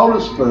receive the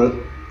Holy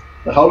Spirit,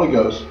 the Holy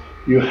Ghost,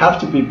 you have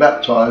to be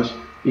baptized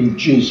in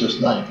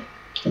Jesus' name.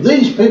 And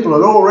these people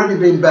had already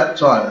been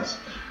baptized.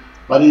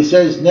 But he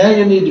says, now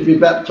you need to be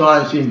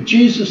baptized in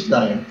Jesus'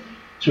 name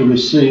to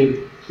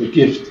receive the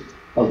gift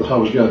of the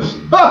Holy Ghost.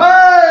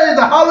 Hey,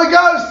 the Holy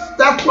Ghost,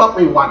 that's what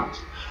we want.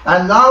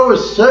 And I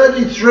was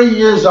 33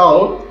 years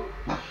old,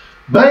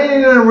 being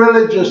in a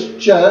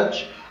religious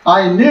church.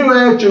 I knew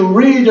how to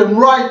read and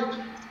write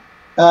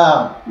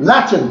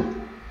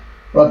Latin,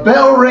 a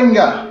bell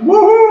ringer,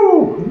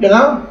 woohoo, you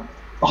know,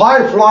 a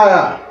high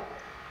flyer.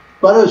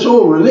 But it was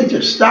all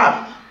religious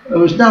stuff. There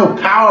was no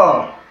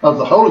power of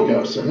the Holy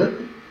Ghost in it.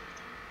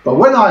 But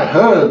when I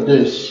heard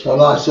this,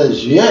 and I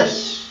says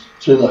yes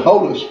to the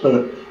Holy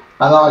Spirit,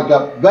 and I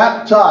got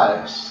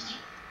baptized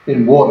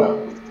in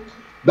water,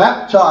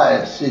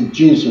 baptized in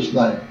Jesus'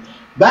 name,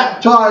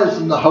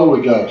 baptized in the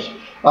Holy Ghost,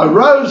 I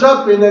rose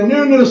up in the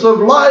newness of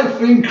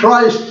life in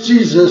Christ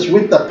Jesus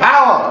with the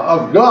power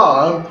of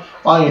God.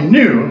 I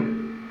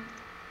knew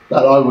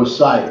that I was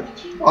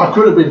saved. I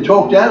could have been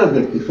talked out of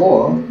it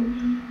before,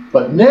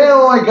 but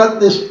now I got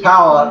this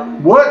power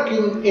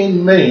working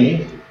in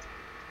me.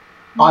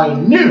 I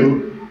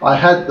knew I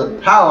had the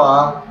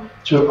power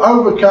to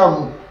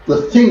overcome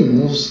the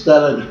things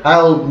that had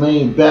held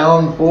me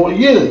bound for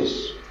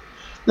years.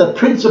 The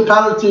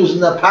principalities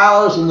and the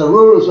powers and the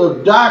rulers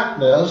of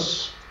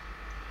darkness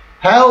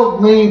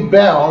held me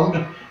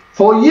bound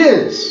for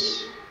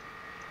years.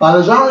 I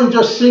was only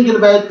just thinking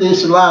about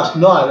this last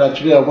night.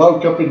 Actually, I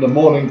woke up in the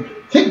morning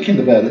thinking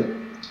about it.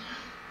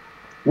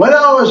 When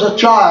I was a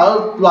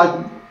child,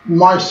 like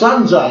my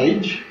son's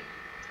age,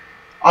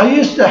 I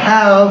used to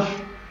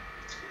have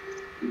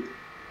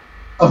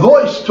a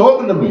voice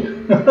talking to me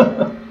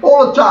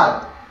all the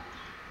time.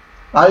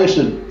 I used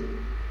to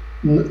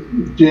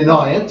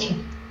deny it.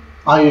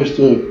 I used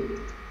to,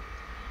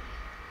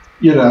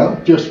 you know,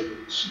 just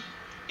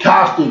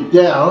cast it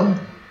down,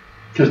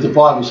 because the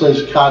Bible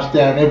says cast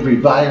down every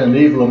vain and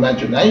evil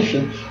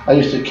imagination. I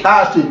used to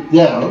cast it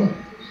down,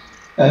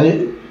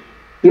 and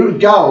it would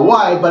go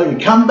away, but it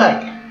would come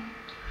back.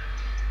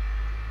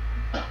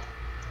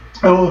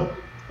 And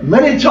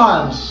many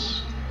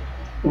times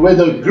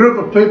with a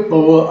group of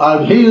people,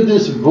 I'd hear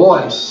this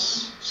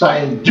voice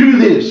saying, do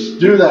this,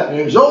 do that. And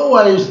it was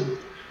always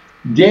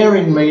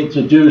daring me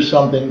to do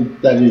something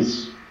that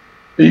is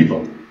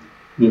evil,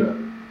 you know.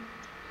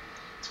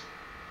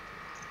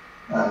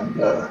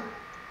 And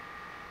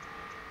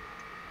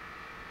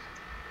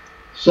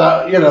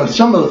so, you know,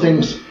 some of the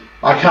things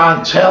I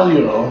can't tell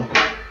you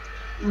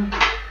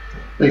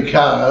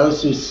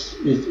because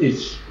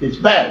it's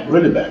bad,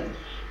 really bad.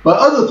 But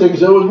other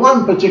things, there was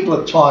one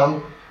particular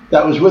time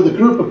that was with a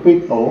group of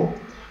people,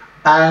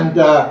 and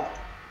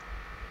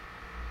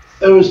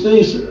it was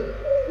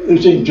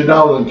in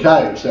Janolan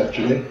Caves,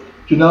 actually.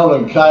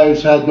 Janolan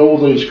Caves had all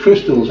these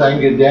crystals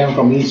hanging down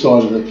from the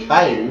inside of the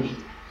cave,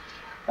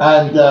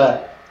 and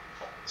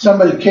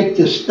somebody kicked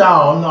a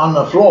stone on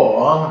the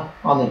floor,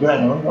 on the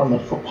ground, on the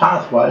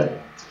pathway,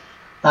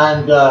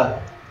 and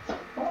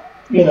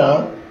you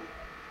know,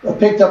 I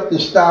picked up the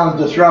stone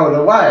to throw it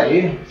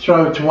away,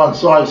 throw it to one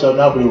side so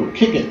nobody would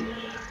kick it.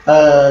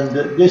 And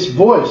this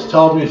voice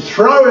told me,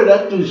 throw it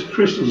at these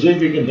crystals, see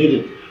if you can hit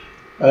it.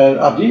 And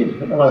I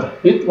did, and I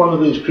hit one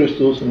of these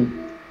crystals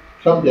and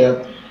come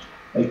down.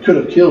 It could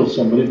have killed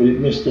somebody, but it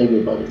missed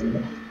everybody, you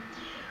know.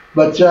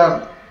 But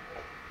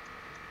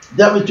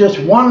that was just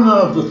one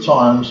of the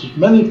times,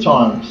 many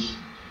times,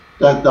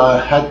 that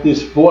I had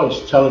this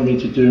voice telling me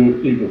to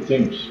do evil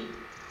things.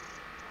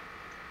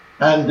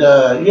 And,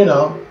 you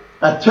know,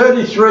 at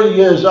 33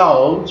 years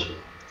old,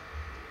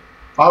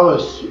 I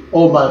was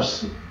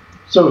almost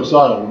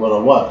suicidal, what I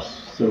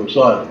was,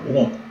 suicidal, you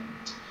know.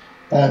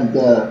 And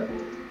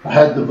I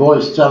had the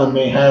voice telling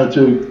me how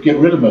to get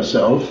rid of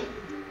myself.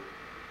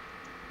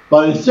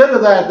 But instead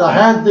of that, I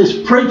had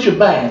this preacher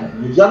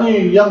man. He's only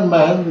a young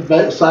man,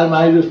 about the same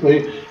age as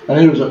me,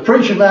 and he was a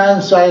preacher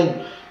man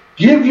saying,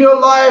 give your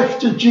life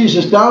to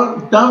Jesus.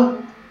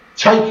 Don't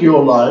take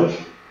your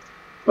life,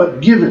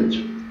 but give it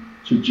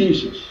to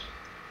Jesus.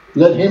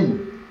 Let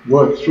him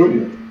work through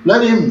you.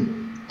 Let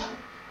him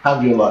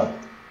have your life.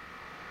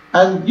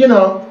 And, you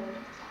know,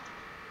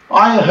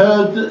 I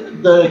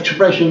heard the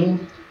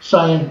expression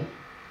saying,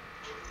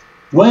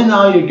 when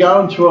are you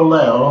going to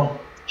allow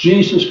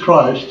Jesus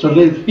Christ to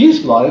live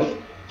his life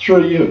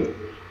through you?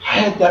 I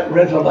had that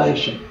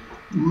revelation.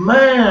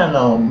 Man,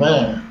 oh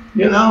man.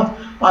 You know,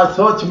 I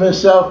thought to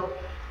myself,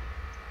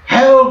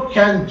 how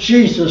can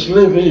Jesus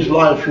live his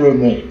life through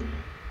me?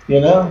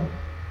 You know?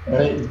 And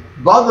it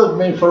bothered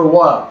me for a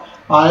while.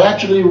 I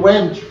actually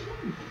went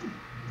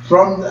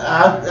from,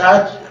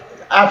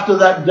 after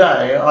that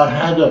day, I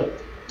had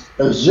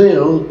a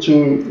zeal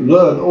to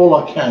learn all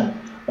I can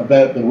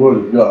about the Word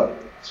of God.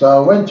 So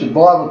I went to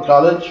Bible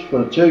college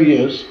for 2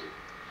 years,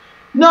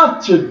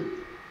 not to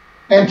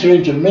enter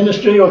into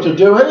ministry or to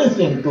do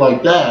anything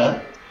like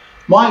that.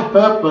 My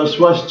purpose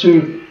was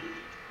to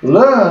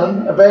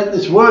learn about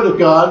this Word of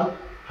God,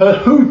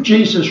 who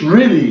Jesus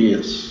really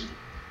is.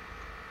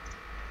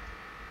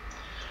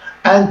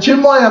 And to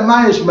my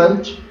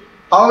amazement,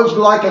 I was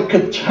like a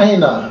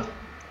container.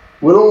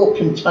 We're all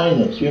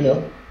containers, you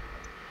know.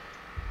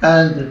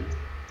 And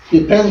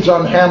depends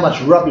on how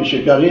much rubbish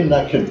you got in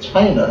that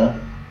container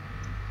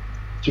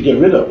to get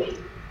rid of.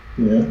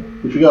 You know,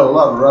 if you got a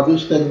lot of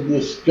rubbish, then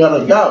it's got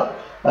to go.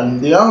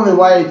 And the only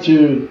way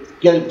to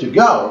get it to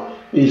go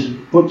is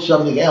put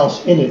something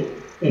else in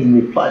it in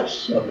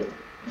replace of it.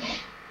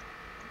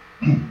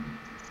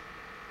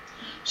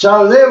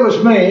 So there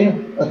was me,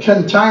 a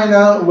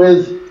container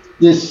with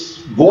this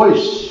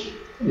voice.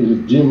 It was a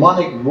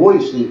demonic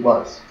voice it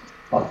was.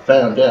 I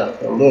found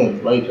out, I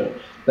learned later,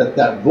 that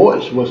that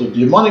voice was a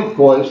demonic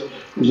voice.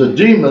 It was a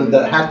demon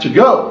that had to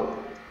go.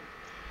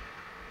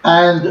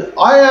 And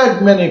I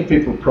had many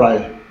people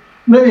pray.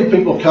 Many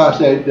people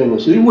cast out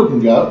devils. He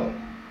wouldn't go,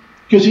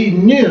 because he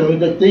knew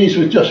that these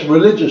were just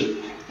religious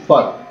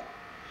folk.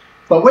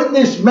 But when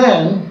this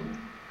man,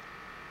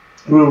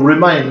 who will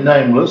remain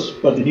nameless,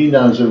 but he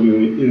knows who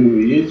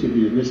he is if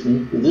he's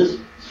listening to this,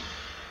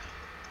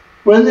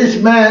 when this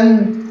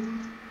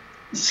man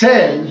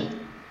said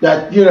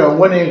that, you know,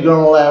 when are you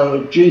going to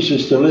allow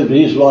Jesus to live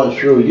his life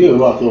through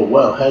you, I thought,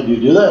 well, how do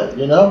you do that,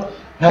 you know?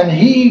 And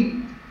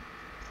he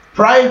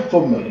prayed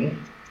for me,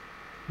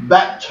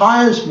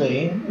 baptized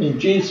me in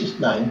Jesus'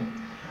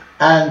 name,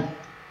 and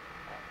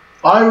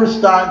I was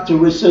starting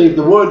to receive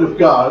the Word of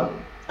God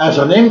as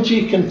an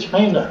empty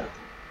container,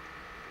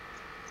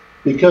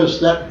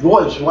 because that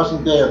voice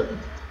wasn't there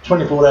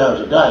 24 hours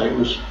a day.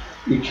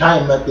 It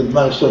came at the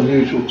most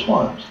unusual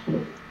times.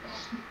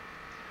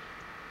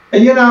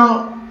 And you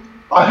know,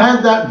 I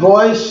had that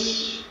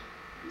voice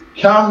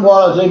come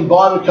while I was in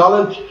Bible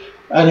college,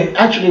 and it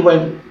actually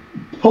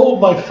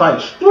pulled my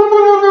face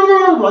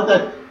like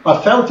that.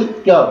 I felt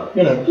it go,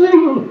 you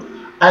know,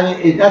 and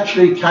it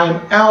actually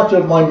came out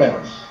of my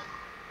mouth.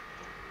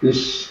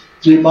 This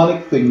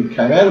demonic thing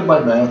came out of my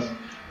mouth,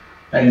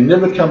 and it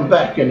never come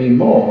back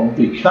anymore,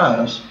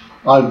 because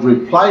I've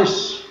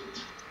replaced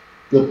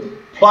the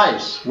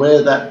place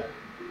where that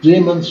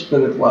demon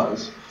spirit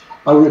was.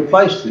 I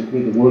replaced it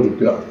with the Word of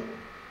God.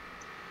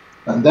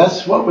 And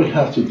that's what we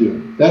have to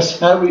do. That's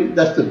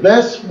the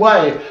best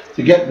way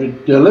to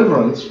get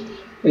deliverance,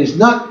 is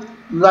not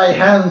lay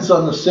hands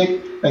on the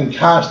sick and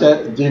cast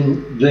out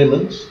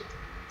demons.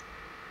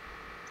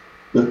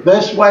 The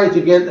best way to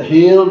get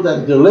healed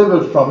and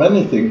delivered from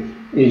anything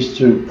is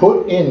to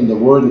put in the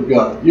Word of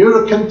God.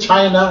 You're a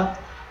container,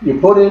 you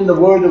put in the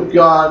Word of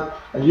God,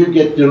 and you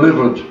get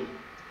delivered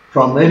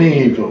from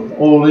any evil.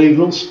 All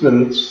evil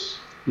spirits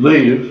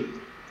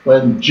leave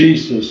when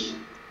Jesus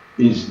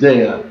is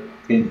there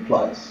in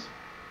place.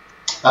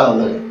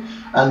 Hallelujah.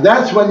 And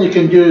that's when you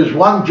can use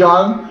 1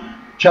 John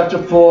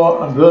chapter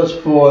 4 and verse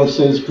 4. It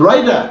says,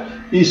 greater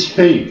is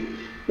he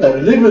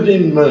that liveth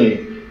in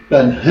me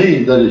than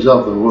he that is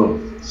of the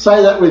world.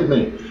 Say that with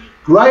me.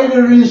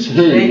 Greater is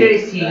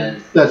he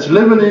that's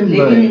living in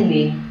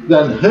me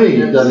than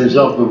he that is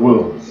of the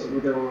world.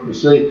 You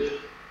see,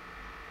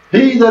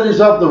 he that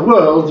is of the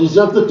world is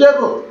of the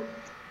devil.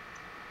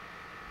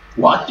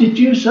 What did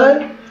you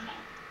say?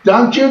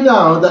 Don't you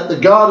know that the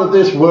God of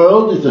this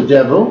world is the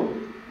devil?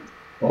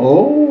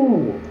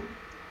 Oh,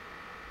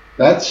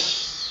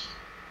 that's...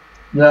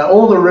 Now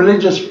all the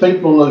religious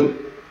people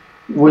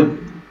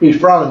would be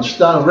throwing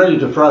stones, ready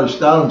to throw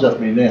stones at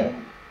me now.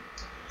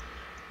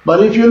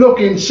 But if you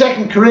look in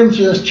 2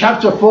 Corinthians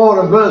chapter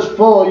 4 and verse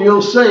 4,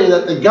 you'll see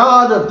that the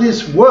God of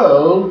this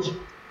world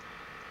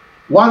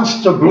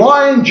wants to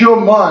blind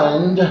your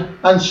mind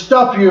and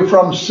stop you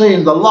from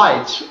seeing the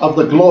light of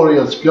the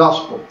glorious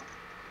gospel.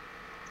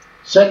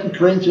 2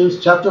 Corinthians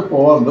chapter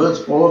 4 and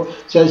verse 4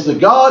 says, the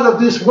God of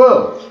this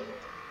world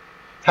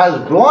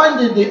has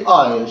blinded the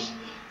eyes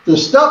to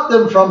stop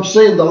them from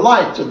seeing the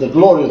light of the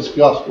glorious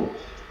gospel.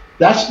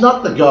 That's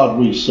not the God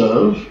we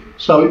serve,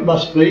 so it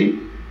must be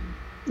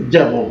the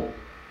devil,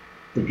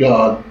 the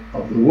God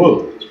of the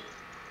world.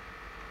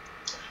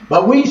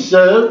 But we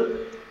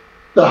serve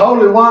the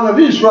Holy One of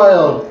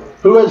Israel,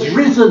 who has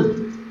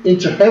risen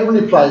into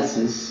heavenly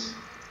places.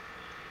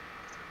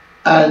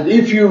 And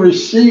if you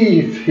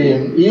receive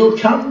him, he'll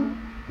come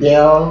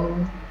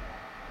down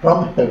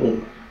from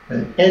heaven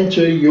and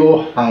enter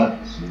your heart.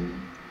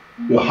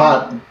 Your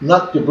heart,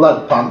 not your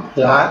blood pump,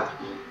 the heart.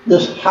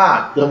 This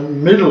heart, the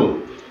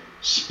middle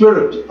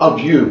spirit of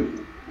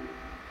you.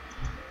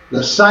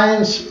 The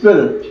same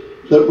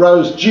spirit that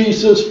rose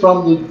Jesus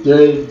from the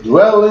dead,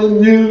 dwell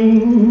in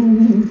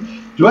you.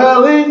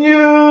 Dwell in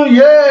you,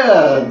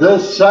 yeah. The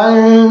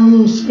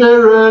same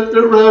spirit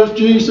that rose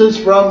Jesus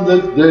from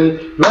the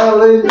dead,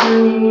 dwell in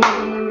you.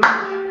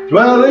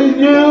 Dwell in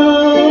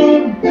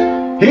you.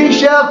 He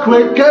shall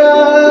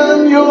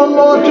quicken your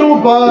mortal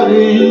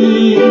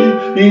body.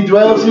 He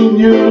dwells in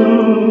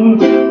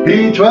you.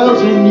 He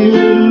dwells in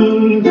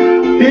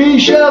you. He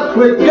shall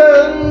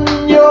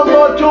quicken your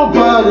mortal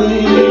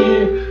body.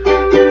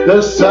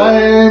 The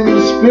same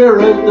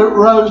spirit that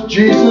rose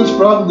Jesus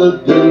from the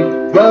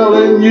dead, dwell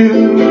in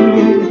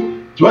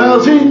you.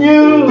 dwells in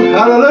you.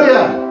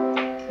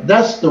 Hallelujah.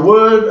 That's the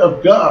word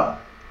of God.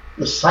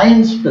 The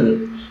same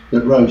Spirit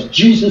that rose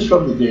Jesus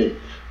from the dead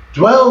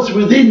dwells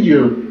within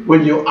you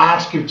when you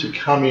ask him to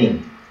come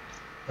in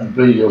and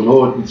be your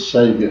Lord and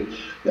Saviour.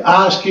 You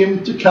ask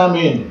him to come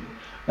in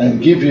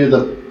and give you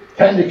the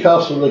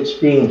Pentecostal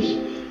experience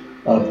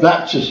of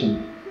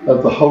baptism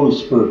of the Holy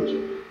Spirit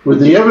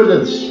with the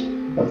evidence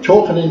of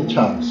talking in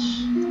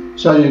tongues,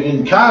 so you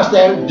can cast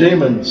out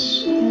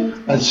demons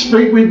and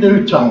speak with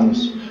new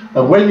tongues,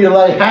 and when you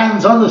lay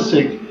hands on the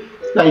sick,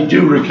 they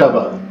do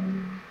recover.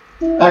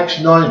 Acts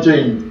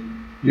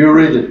 19, you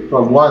read it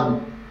from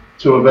 1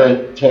 to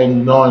about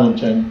 10, 9 and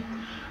 10.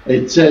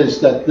 It says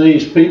that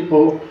these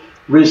people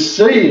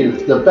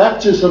received the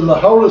baptism of the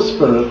Holy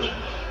Spirit,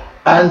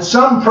 and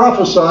some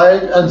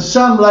prophesied, and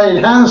some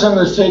laid hands on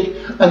the sick,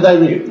 and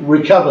they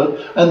recovered,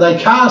 and they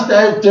cast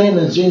out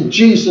demons in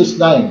Jesus'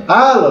 name.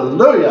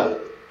 Hallelujah!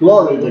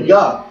 Glory to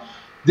God.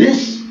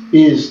 This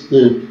is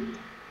the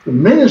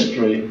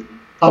ministry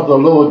of the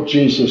Lord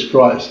Jesus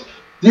Christ.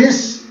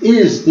 This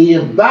is the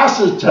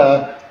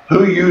ambassador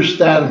who you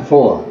stand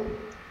for.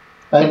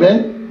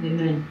 Amen?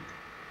 Amen.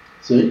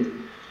 See?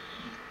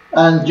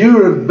 And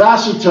you're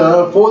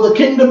ambassador for the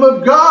kingdom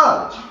of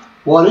God.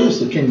 What is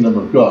the kingdom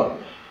of God?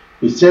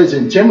 It says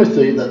in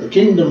Timothy that the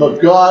kingdom of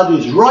God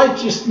is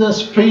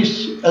righteousness,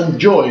 peace and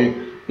joy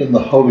in the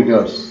Holy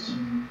Ghost.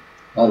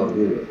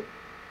 Hallelujah.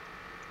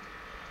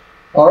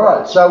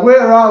 Alright, so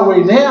where are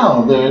we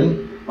now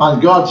then on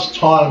God's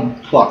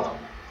time clock?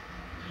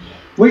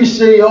 We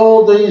see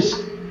all these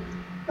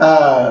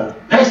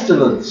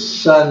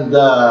pestilence and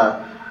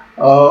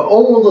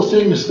all the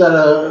things that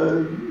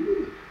are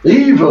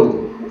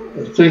evil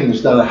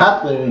things that are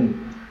happening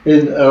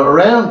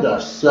around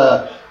us.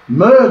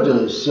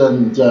 Murders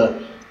and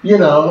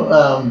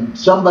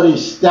somebody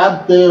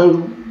stabbed their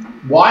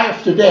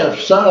wife to death,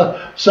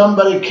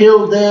 somebody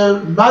killed their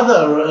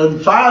mother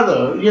and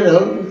father,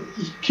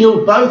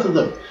 killed both of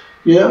them.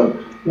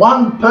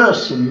 One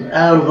person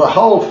out of a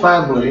whole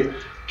family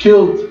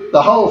killed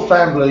the whole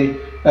family,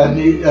 and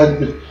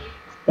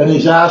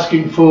he's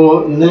asking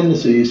for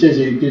leniency. He says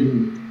he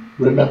didn't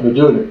remember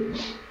doing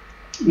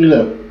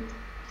it.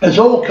 There's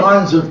all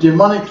kinds of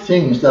demonic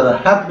things that are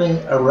happening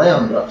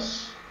around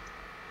us.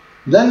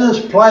 Then there's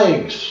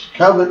plagues,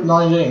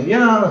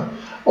 COVID-19.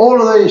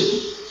 All of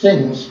these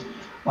things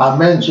are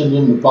mentioned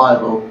in the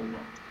Bible.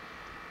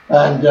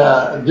 And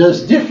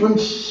there's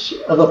difference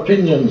of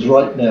opinions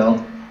right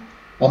now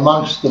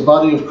amongst the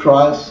body of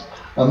Christ,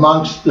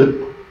 amongst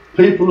the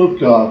people of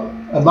God,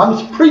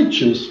 amongst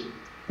preachers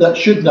that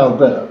should know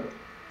better.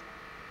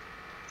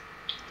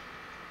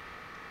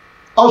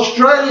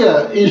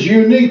 Australia is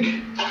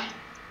unique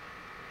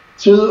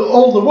to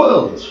all the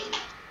world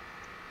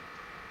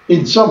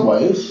in some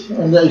ways,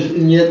 and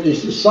yet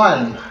it's the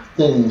same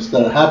things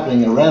that are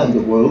happening around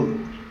the world.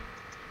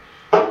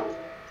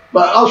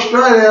 But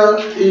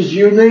Australia is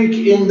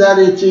unique in that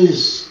it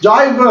is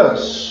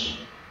diverse,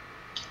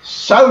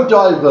 so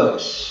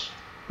diverse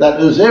that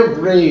there's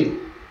every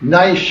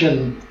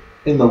nation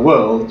in the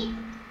world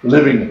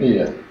living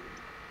here.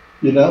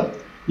 You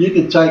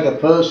could take a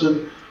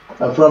person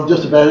from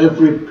just about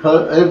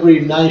every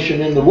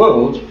nation in the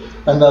world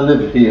and they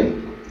live here.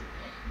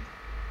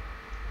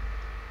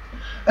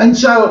 And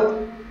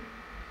so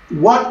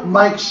what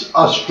makes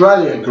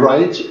Australia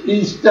great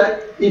is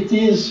that it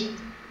is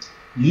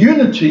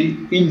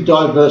unity in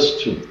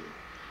diversity,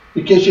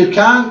 because you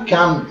can't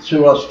come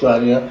to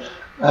Australia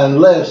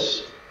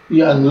unless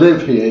and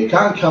live here. You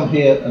can't come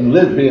here and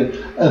live here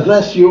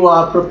unless you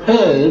are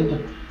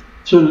prepared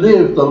to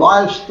live the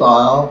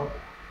lifestyle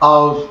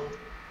of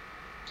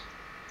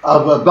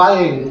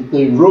obeying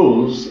the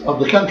rules of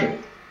the country.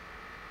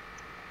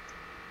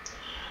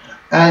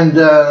 And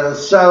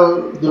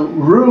so the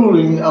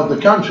ruling of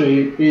the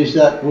country is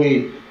that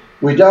we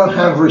don't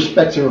have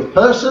respect of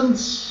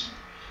persons,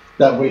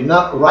 that we're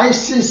not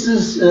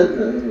racist,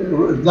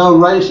 no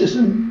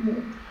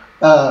racism,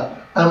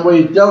 and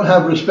we don't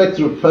have respect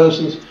of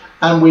persons,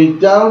 and we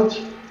don't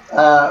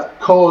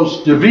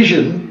cause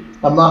division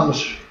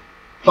amongst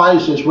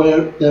places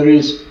where there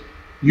is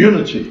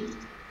unity.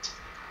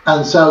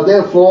 And so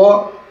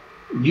therefore,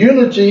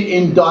 unity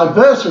in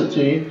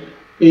diversity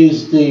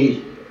is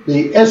the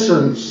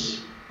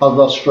essence of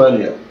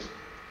Australia.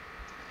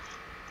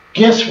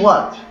 Guess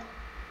what?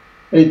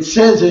 It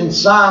says in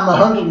Psalm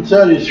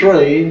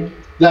 133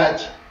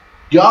 that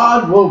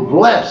God will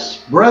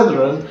bless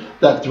brethren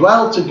that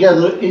dwell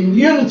together in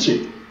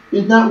unity.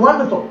 Isn't that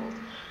wonderful?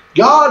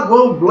 God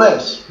will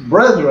bless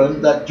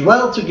brethren that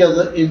dwell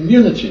together in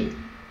unity.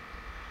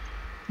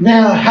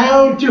 Now,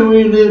 how do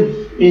we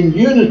live in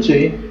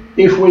unity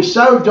if we're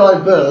so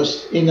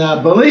diverse in our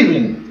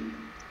believing?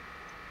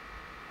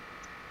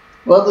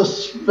 Well,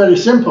 it's very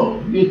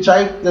simple. You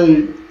take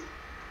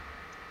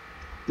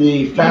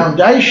the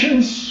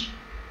foundations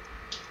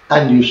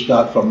and you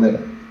start from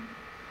there.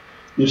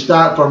 You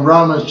start from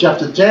Romans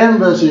chapter 10,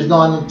 verses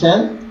 9 and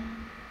 10.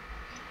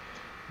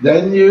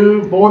 Then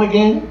you're born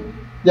again.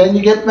 Then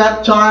you get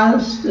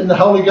baptized in the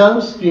Holy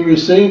Ghost. You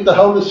receive the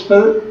Holy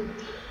Spirit.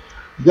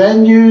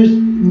 Then you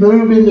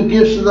move in the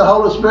gifts of the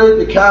Holy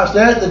Spirit to cast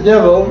out the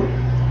devil,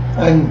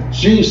 and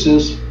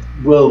Jesus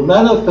will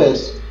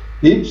manifest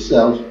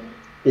himself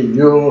in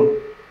your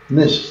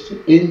midst,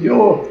 in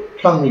your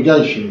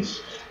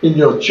congregations, in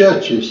your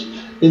churches,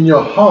 in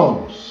your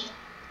homes.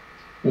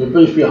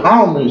 If your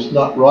home is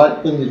not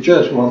right, then the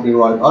church won't be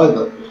right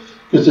either,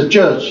 because the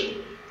church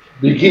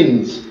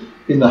begins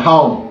in the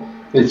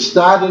home. It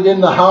started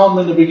in the home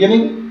in the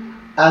beginning,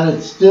 and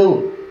it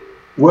still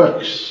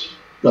works.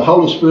 The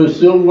Holy Spirit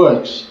still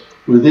works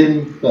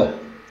within the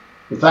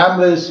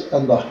families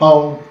and the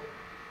home.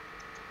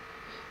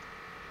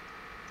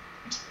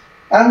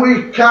 And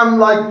we come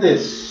like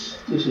this.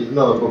 This is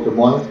another book of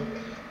mine.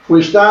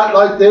 We start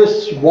like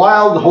this,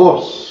 wild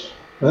horse.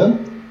 Huh?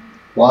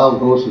 Wild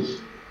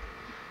horses.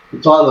 The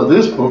title of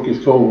this book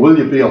is called Will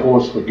You Be a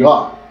Horse for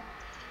God?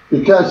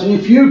 Because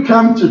if you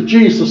come to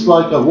Jesus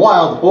like a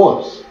wild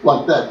horse,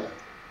 like that,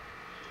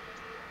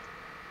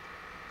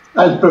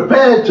 and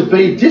prepared to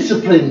be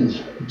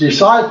disciplined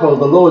disciple of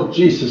the Lord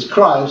Jesus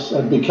Christ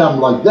and become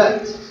like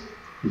that,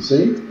 you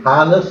see,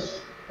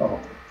 harness, a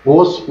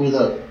horse with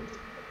a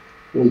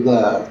what do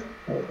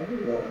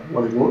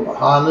you call it, a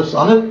harness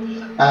on it,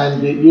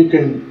 and you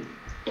can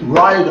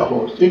ride a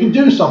horse. You can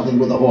do something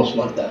with a horse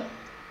like that.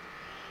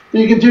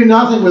 You can do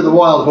nothing with a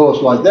wild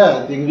horse like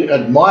that. You can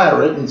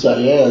admire it and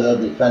say, yeah,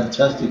 that'd be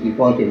fantastic if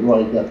I could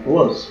ride that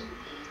horse.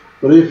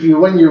 But if you,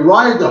 when you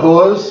ride the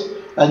horse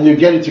and you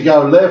get it to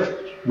go left,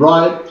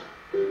 right,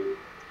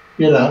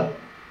 you know,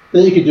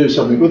 then you can do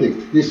something with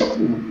it. This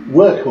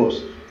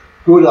workhorse,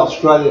 good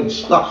Australian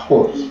stock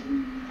horse.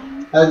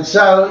 And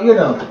so, you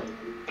know,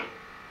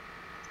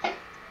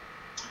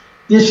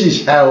 this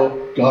is how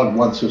God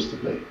wants us to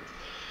be.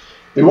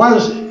 He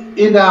wants,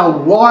 in our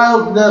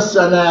wildness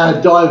and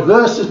our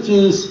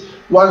diversities,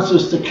 wants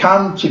us to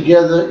come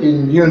together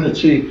in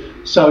unity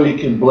so He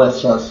can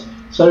bless us,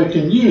 so He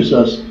can use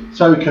us,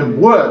 so He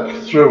can work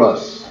through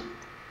us.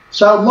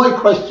 So my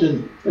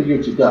question for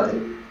you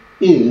today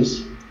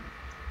is,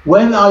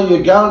 when are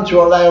you going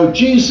to allow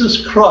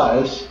Jesus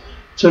Christ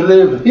to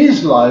live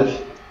His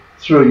life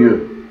through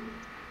you?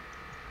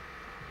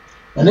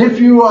 And if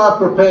you are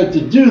prepared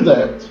to do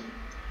that,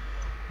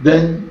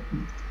 then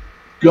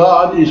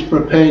God is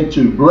prepared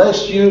to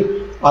bless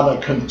you on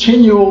a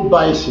continual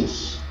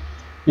basis.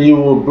 He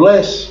will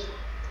bless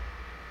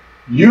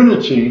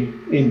unity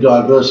in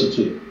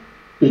diversity.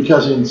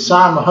 Because in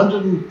Psalm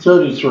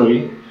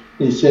 133,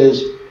 He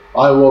says,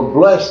 I will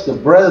bless the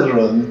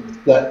brethren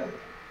that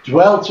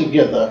dwell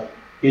together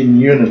in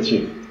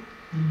unity.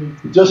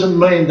 It doesn't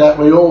mean that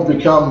we all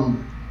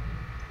become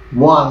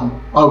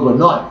one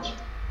overnight,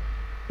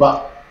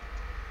 but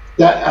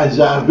that is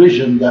our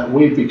vision, that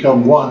we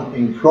become one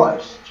in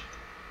Christ.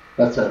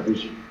 That's our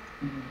vision.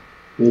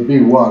 We'll be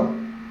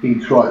one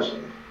in Christ.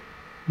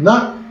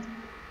 Not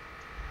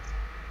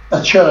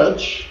a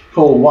church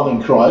called One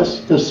in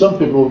Christ, because some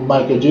people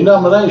make a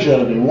denomination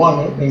out of it,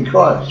 one in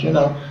Christ, you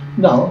know.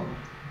 No.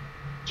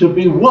 To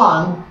be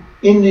one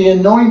in the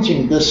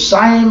anointing, the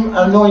same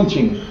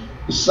anointing,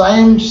 the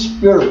same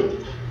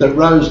Spirit that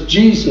rose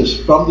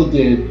Jesus from the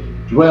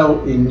dead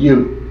dwell in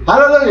you.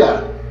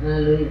 Hallelujah!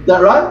 Hallelujah. Is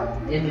that right?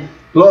 Amen.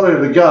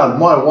 Glory to God.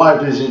 My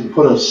wife has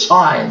put a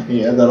sign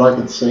here that I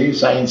can see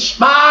saying,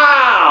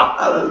 smile!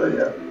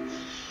 Hallelujah.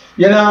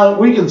 You know,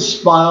 we can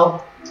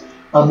smile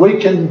and we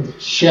can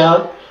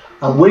shout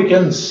and we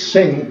can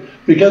sing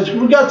because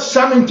we got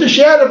something to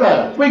shout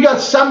about. We got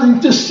something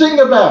to sing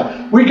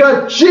about. We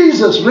got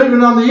Jesus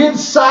living on the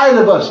inside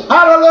of us.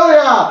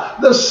 Hallelujah!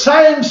 The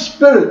same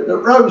Spirit that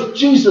rose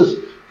Jesus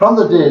from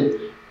the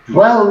dead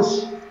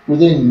dwells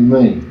within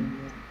me.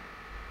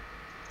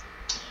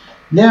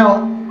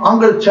 Now, I'm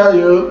going to tell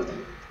you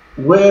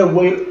where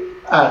we're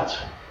at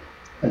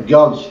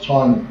God's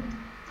time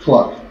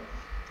clock.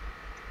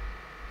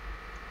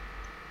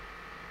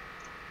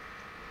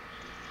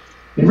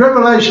 In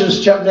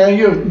Revelations chapter, now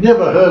you've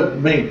never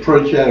heard me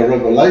preach out of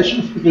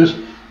Revelations, because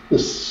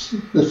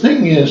the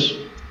thing is,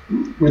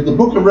 with the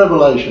book of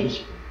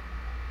Revelations,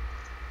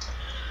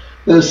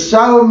 there's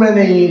so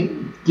many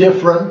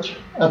different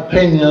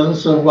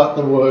opinions of what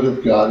the Word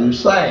of God is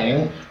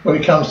saying when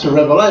it comes to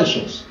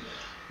Revelations.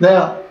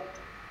 Now,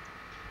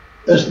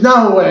 there's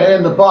nowhere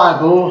in the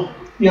Bible,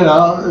 you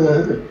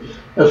know,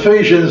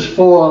 Ephesians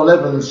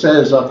 4:11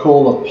 says, I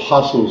call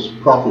apostles,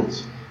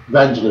 prophets,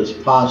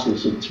 evangelists,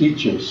 pastors and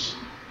teachers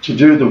to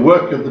do the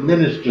work of the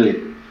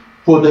ministry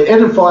for the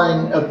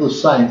edifying of the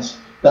saints.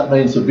 That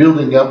means the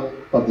building up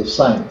of the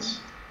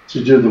saints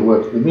to do the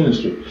work of the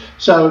ministry.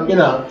 So, you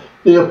know,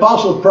 the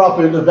apostle,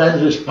 prophet,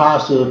 evangelist,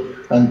 pastor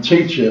and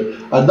teacher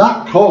are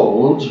not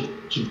called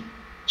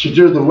to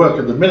do the work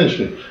of the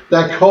ministry.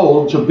 They're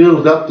called to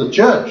build up the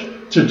church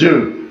to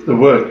do the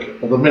work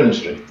of the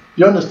ministry. Do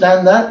you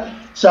understand that?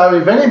 So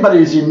if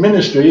anybody's in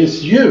ministry,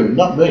 it's you,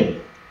 not me.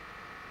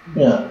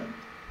 Yeah.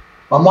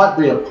 I might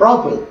be a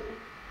prophet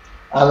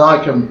and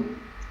I can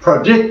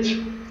predict,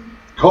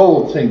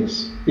 call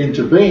things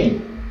into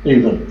being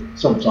even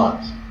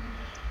sometimes.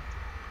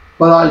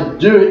 But I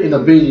do it in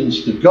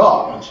obedience to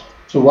God,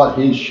 to what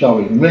He's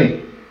showing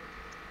me.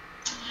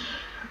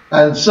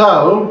 And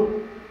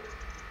so,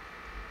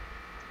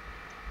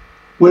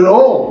 we're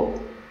all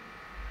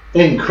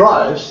in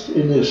Christ,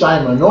 in the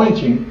same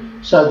anointing,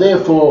 so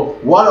therefore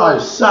what I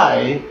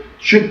say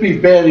should be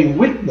bearing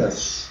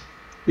witness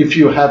if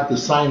you have the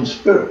same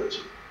spirit.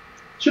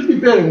 It should be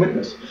bearing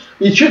witness.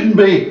 It shouldn't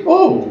be,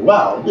 oh,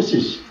 wow, this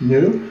is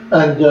new,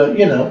 and,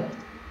 you know.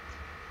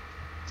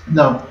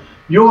 No,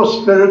 your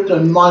spirit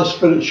and my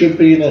spirit should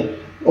be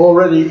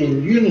already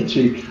in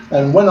unity,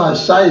 and when I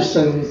say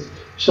things,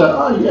 so,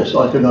 oh yes,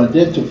 I can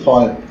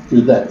identify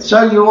with that.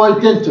 So you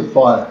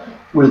identify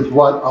with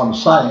what I'm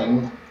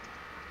saying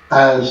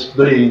as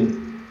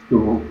being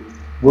the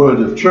word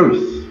of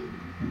truth.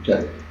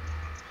 Okay.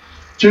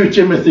 2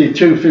 Timothy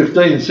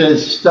 2:15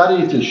 says,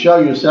 study to show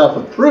yourself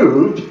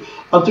approved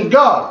unto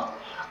God,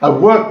 a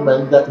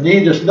workman that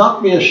needeth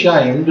not be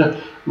ashamed,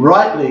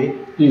 rightly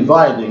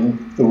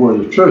dividing the word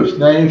of truth.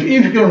 Now, if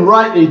you can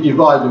rightly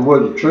divide the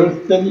word of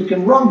truth, then you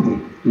can wrongly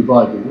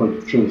divide the word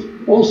of truth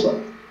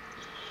also.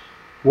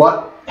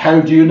 How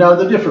do you know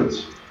the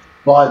difference?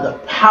 By the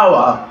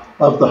power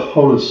of the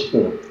Holy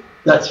Spirit.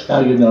 That's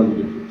how you know the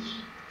difference.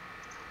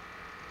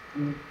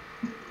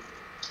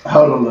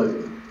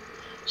 Hallelujah.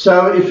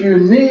 So if you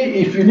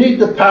need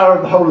the power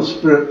of the Holy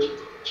Spirit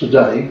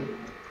today,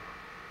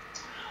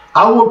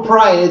 I will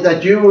pray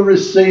that you will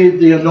receive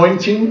the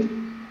anointing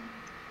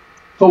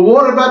for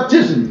water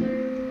baptism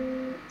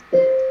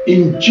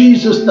in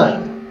Jesus'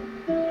 name.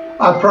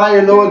 I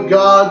pray, Lord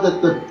God,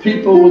 that the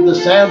people with the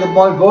sound of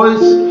my voice,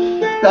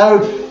 they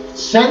would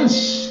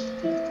sense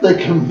the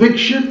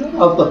conviction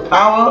of the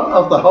power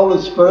of the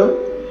Holy Spirit.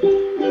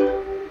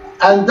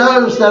 And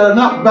those that are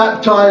not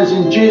baptized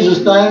in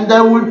Jesus' name,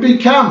 they would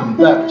become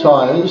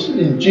baptized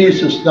in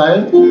Jesus'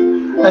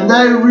 name. And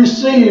they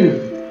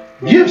receive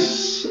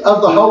gifts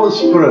of the Holy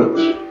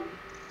Spirit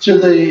to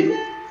the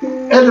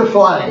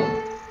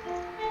edifying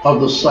of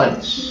the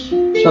saints.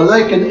 So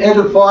they can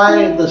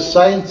edify the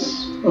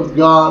saints of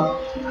God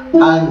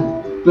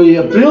and be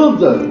a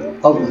builder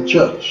of the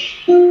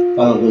church.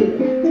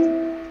 Hallelujah.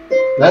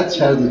 That's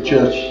how the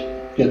church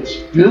gets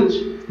built,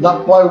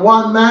 not by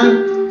one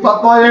man,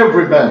 but by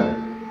every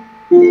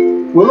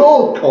man. We're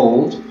all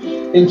called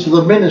into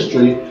the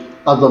ministry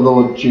of the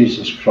Lord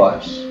Jesus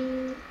Christ.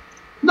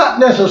 Not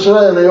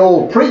necessarily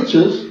all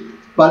preachers,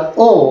 but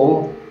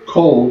all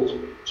called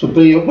to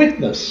be a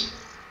witness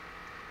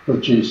for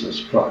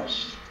Jesus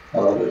Christ.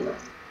 Hallelujah.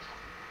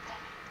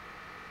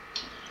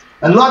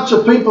 And lots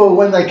of people,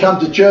 when they come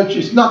to church,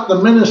 it's not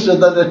the minister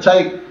that they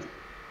take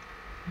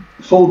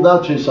full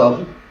notice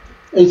of.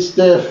 It's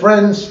their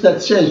friends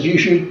that says, you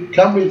should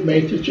come with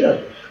me to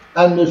church.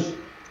 And if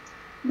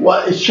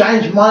it's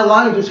changed my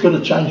life, it's going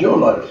to change your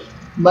life.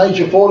 Made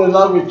you fall in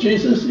love with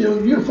Jesus,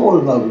 you fall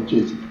in love with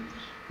Jesus.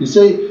 You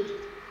see,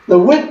 the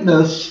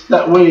witness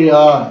that we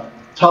are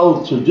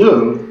told to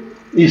do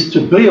is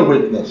to be a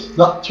witness.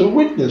 Not to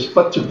witness,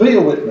 but to be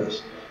a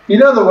witness.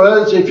 In other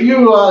words, if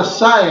you are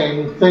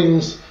saying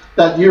things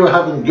that you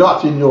haven't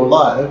got in your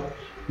life,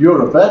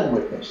 you're a bad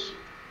witness.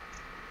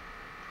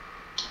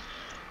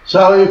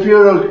 So if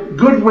you're a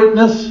good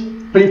witness,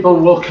 people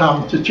will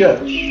come to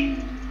church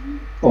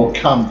or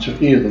come to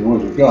hear the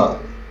word of God,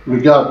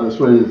 regardless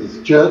whether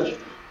it's church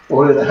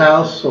or in a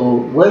house or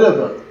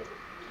wherever.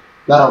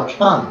 They'll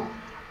come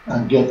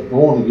and get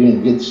born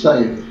again, get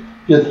saved,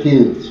 get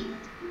healed.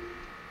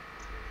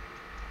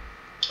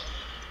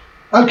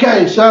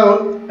 Okay,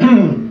 so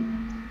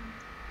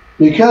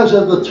because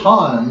of the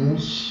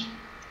times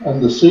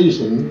and the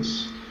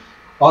seasons,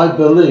 I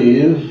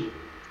believe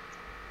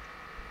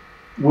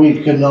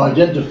we can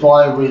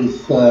identify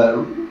with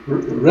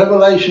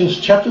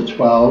Revelations chapter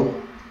 12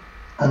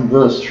 and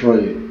verse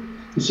 3.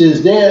 It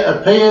says, there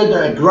appeared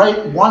a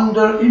great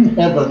wonder in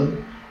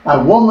heaven,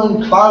 a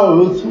woman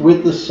clothed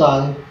with the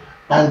sun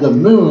and the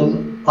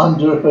moon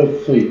under her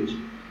feet,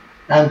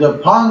 and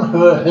upon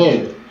her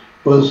head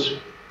was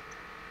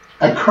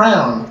a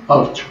crown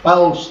of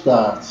 12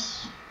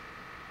 stars.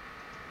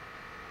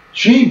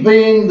 She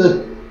being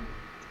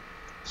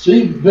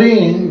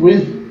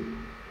with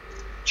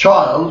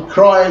child,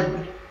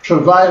 cried,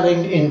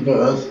 travailing in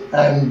birth,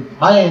 and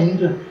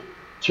pained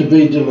to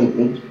be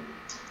delivered.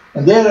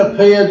 And there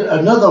appeared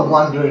another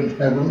wonder in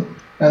heaven,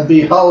 and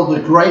behold,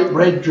 a great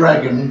red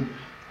dragon,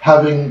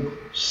 having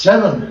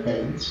 7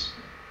 heads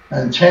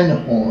and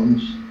 10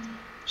 horns,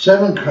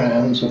 7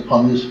 crowns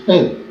upon his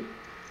head.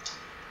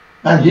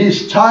 And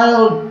his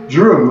tail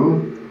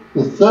drew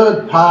the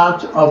 3rd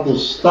part of the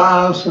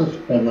stars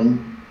of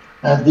heaven,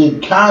 and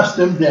did cast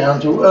them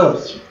down to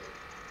earth.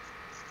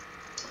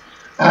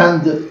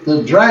 And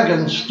the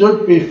dragon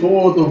stood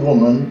before the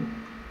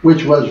woman,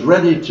 which was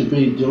ready to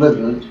be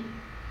delivered,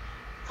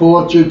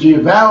 for to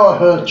devour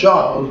her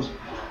child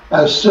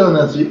as soon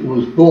as it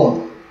was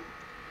born.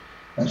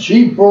 And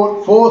she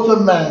brought forth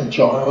a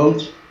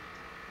man-child,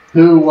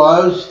 who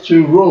was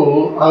to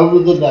rule over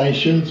the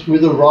nations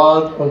with a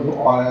rod of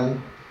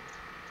iron.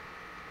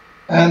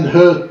 And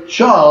her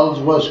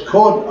child was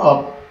caught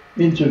up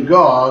into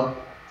God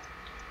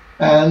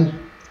and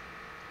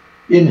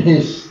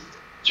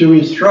to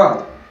his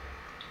throne.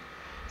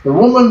 The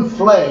woman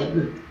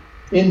fled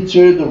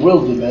into the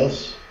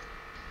wilderness,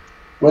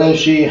 where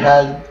she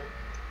had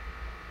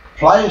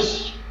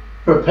place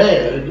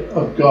prepared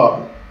of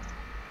God,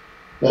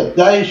 that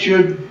they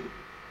should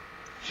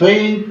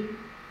feed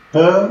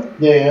her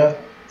there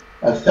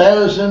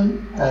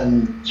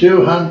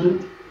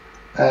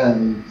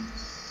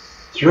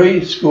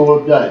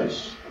 1,260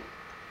 days,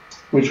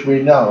 which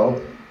we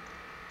know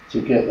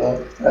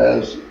together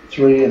as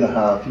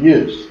 3.5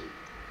 years.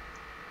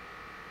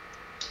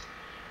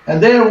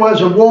 And there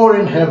was a war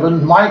in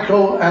heaven.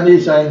 Michael and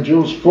his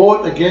angels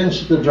fought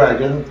against the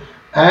dragon,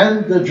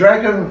 and the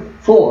dragon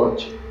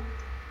fought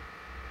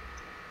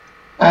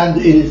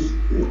and his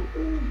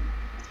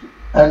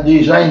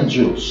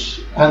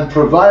angels, and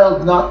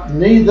prevailed not,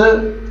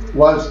 neither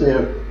was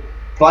their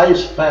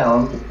place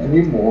found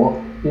any more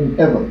in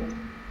heaven.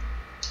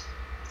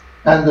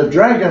 And the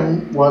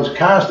dragon was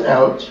cast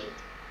out,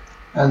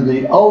 and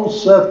the old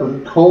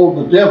serpent called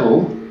the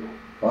devil,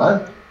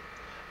 right?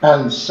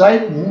 And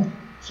Satan,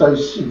 so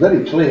it's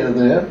very clear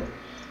there.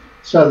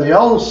 So the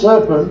old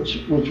serpent,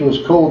 which was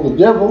called the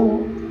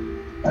devil,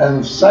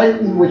 and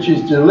Satan, which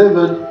is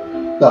delivered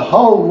the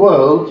whole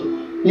world,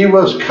 he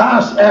was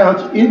cast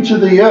out into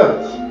the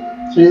earth.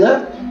 See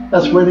that?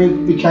 That's when he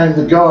became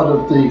the God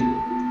of the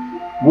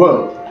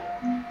world,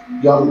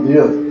 God of the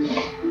earth.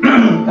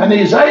 And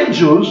his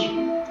angels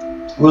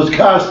was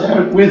cast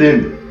out with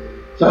him.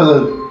 So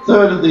the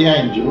third of the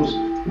angels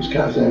was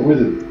cast out with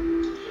him.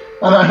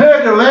 And I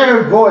heard a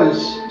loud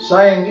voice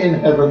saying in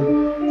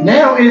heaven,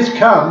 now is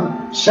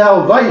come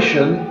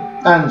salvation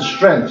and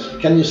strength.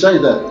 Can you say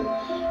that?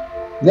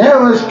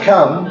 Now has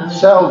come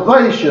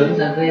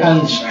salvation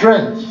and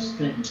strength,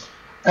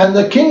 and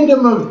the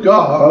kingdom of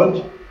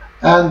God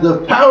and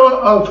the power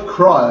of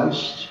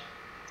Christ,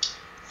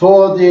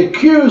 for the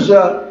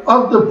accuser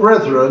of the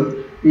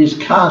brethren is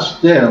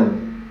cast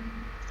down,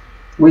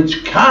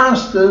 which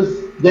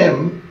casteth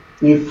them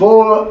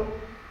before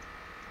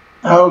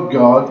our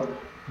God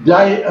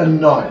day and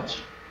night.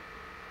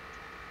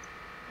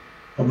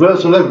 And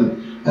verse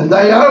 11, and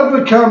they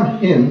overcome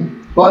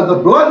him by the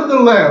blood of the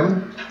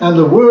Lamb and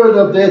the word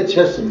of their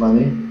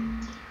testimony,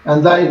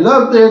 and they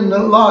love their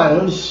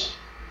lives,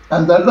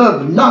 and they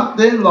love not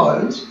their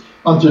lives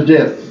unto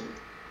death.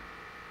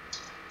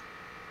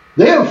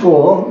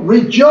 Therefore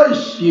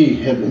rejoice, ye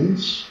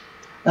heavens,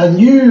 and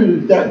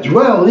you that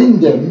dwell in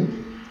them.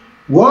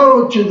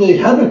 Woe to the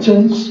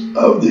inhabitants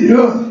of the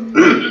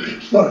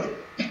earth. Sorry.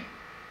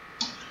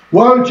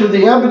 Woe to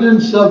the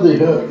inhabitants of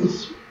the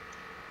earth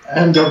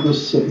and of the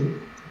sea.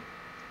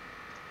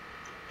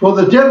 For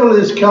the devil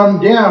is come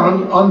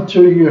down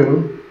unto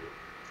you,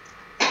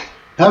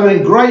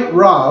 having great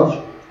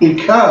wrath,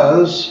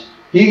 because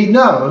he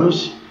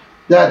knows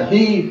that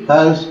he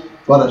has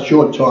but a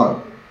short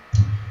time.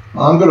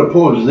 I'm going to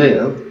pause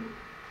there,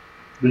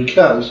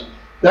 because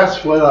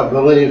that's where I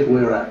believe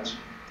we're at.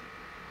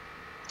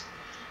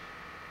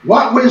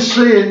 What we're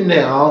seeing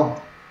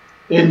now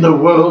in the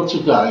world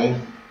today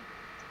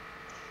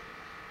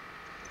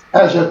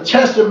as a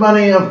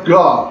testimony of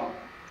God,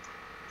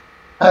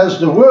 as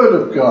the Word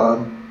of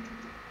God,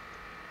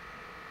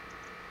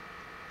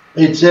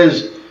 it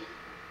says,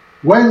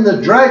 when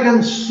the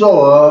dragon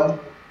saw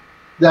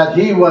that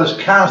he was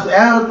cast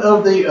out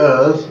of the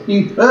earth,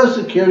 he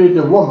persecuted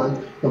the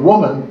woman. The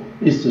woman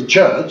is the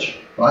church,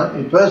 right?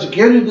 He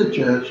persecuted the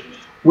church,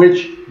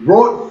 which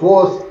brought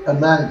forth a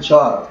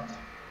man-child.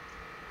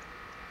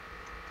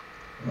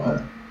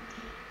 Right?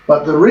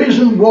 But the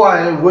reason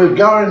why we're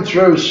going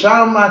through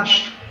so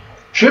much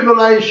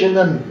tribulation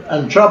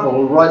and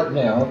trouble right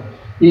now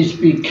is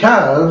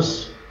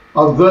because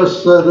of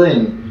verse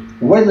 13.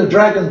 When the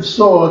dragon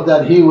saw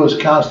that he was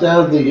cast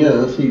out of the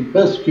earth, he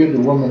persecuted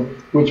the woman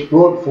which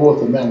brought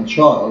forth a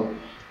man-child.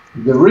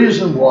 The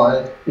reason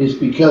why is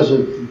because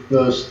of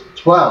verse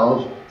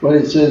 12, where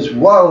it says,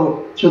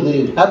 woe to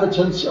the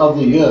inhabitants of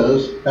the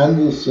earth and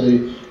the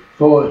sea,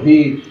 for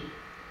the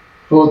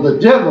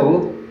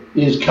devil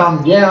is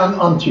come down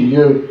unto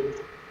you,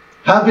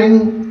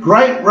 having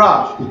great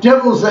wrath. The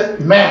devil's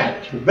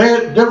mad,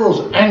 the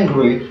devil's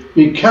angry,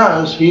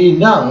 because he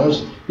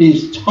knows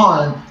his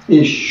time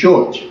is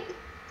short.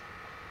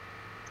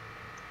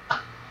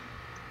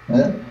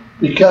 Yeah?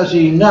 Because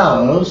he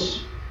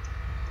knows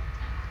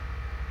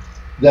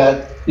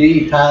that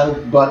he has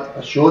but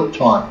a short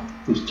time.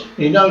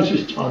 He knows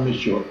his time is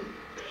short.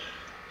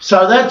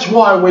 So that's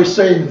why we're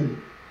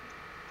seeing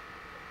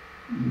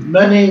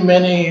many,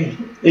 many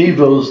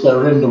evils that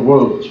are in the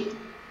world.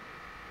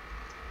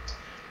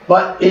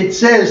 But it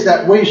says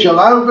that we shall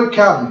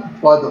overcome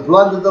by the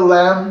blood of the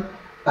Lamb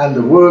and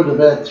the word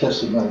of our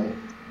testimony.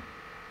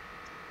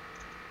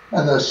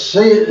 And the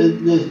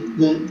serpent,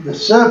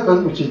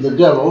 which is the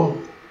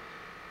devil,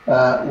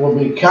 will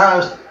be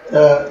cast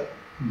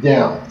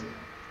down.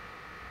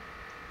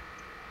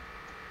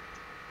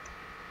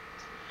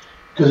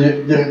 Because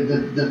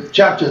the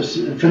chapter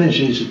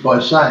finishes by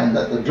saying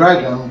that the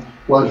dragon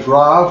was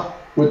wrath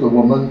with the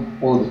woman,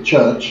 or the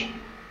church.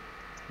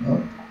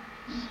 Right?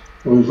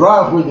 It was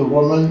wrath with the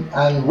woman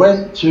and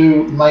went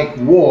to make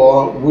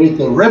war with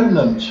the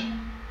remnant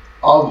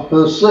of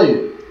her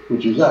seed,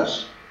 which is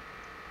us,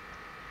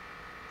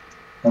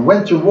 and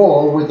went to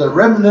war with the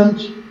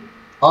remnant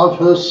of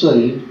her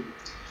seed,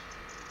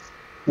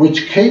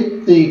 which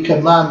keep the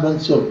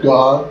commandments of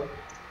God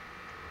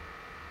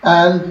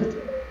and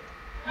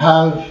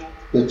have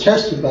the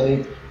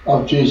testimony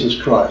of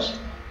Jesus Christ.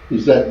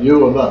 Is that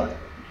you or not?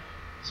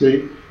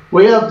 See,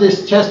 we have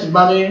this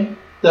testimony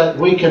that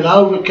we can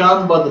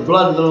overcome by the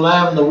blood of the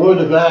Lamb. The word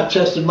of our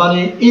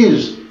testimony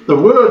is the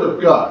word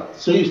of God.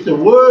 See, it's the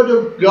word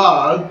of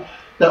God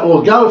that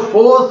will go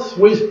forth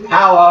with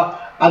power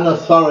and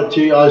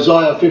authority.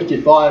 Isaiah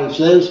 55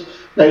 says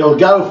that it will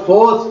go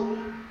forth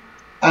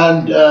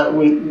and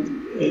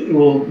it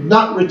will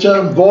not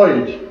return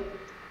void.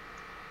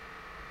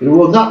 It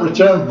will not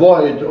return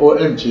void or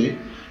empty.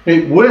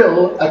 It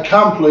will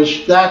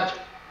accomplish that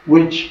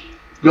which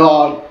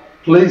God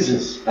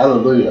pleases.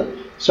 Hallelujah.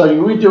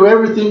 So we do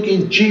everything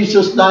in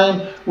Jesus'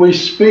 name. We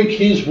speak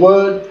His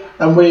word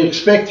and we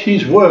expect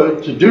His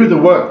word to do the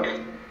work.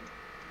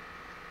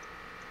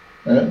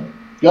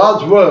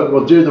 God's word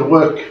will do the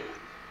work.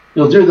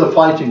 He'll do the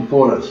fighting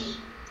for us.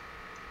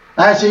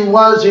 As He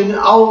was in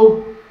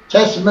Old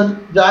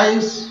Testament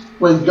days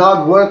when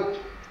God worked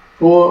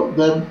for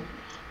them,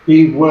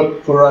 He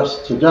worked for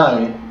us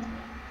today.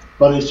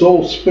 But it's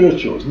all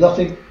spiritual. It's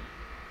nothing.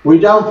 We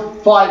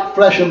don't fight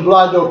flesh and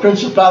blood or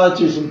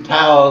principalities and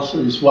powers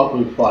is what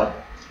we fight.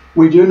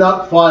 We do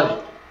not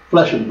fight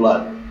flesh and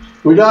blood.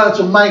 We don't have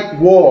to make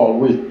war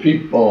with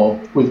people,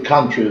 with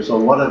countries or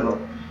whatever.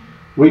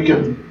 We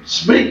can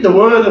speak the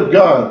word of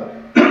God.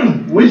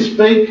 We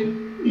speak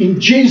in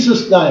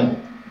Jesus'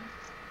 name.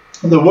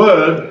 And the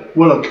word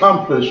will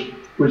accomplish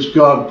which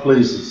God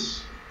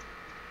pleases.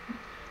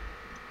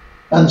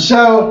 And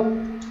so,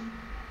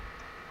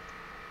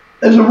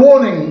 there's a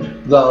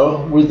warning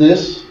though with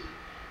this,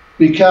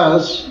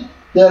 because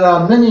there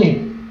are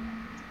many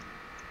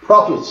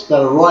prophets that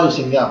are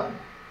rising up.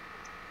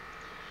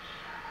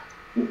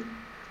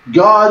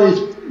 God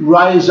is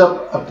raised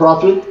up a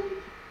prophet,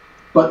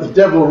 but the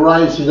devil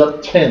raises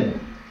up 10.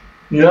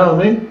 You know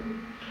what I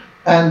mean?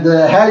 And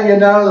how you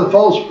know the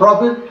false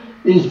prophet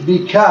is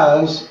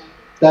because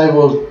they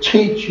will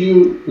teach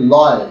you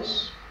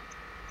lies.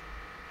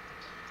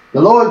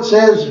 The Lord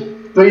says,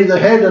 be the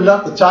head and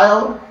not the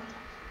tail.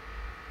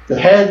 The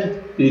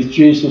head is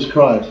Jesus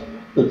Christ.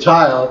 The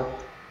tail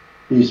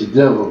is the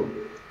devil.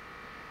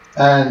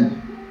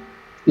 And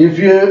if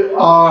you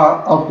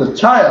are of the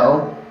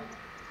tail,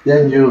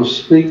 then you'll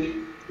speak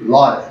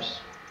lies.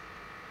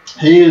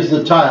 He is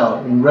the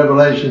tail. In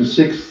Revelation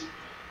 6,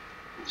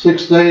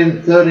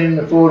 16, 13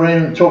 to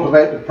 14, talk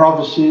about the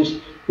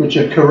prophecies which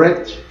are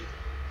correct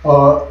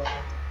or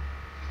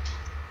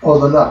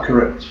they're not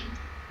correct.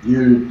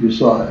 You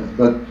decide.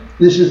 But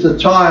this is the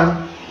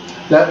time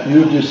that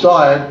you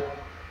decide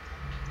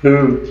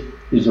who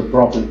is a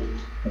prophet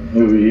and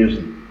who he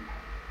isn't.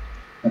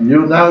 And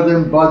you'll know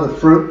them by the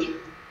fruit.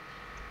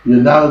 You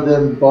know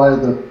them by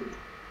the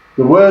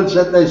words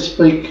that they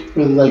speak,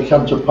 whether they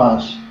come to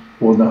pass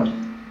or not.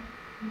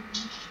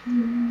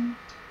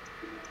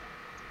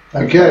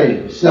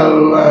 Okay,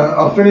 so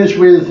I'll finish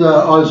with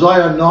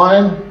Isaiah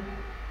 9.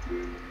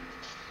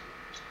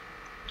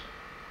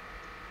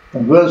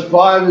 And verse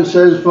 5 it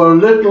says,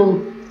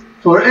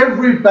 For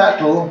every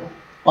battle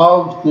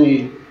of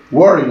the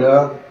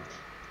warrior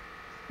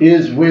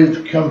is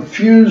with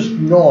confused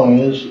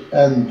noise,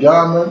 and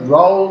garment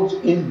rolls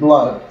in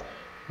blood.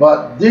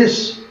 But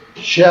this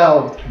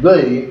shall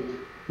be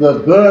the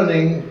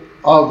burning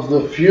of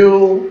the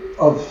fuel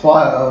of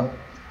fire.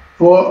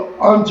 For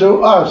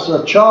unto us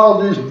a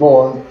child is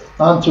born,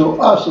 unto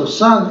us a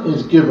son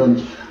is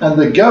given, and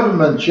the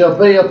government shall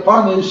be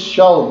upon his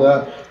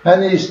shoulder,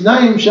 and his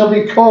name shall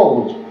be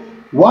called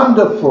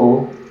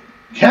Wonderful,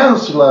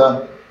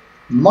 Counselor,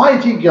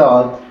 Mighty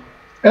God,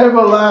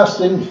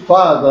 Everlasting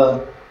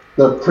Father,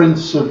 the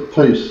Prince of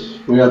Peace.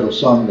 We have a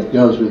song that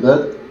goes with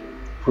that.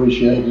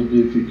 Appreciate it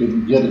if you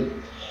can get it.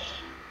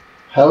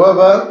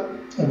 However,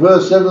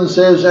 verse 7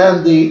 says,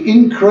 And the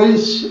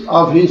increase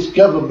of his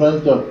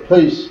government of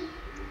peace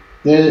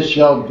there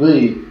shall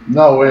be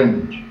no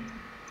end.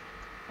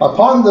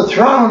 Upon the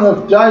throne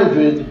of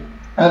David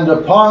and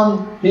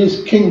upon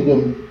his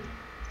kingdom,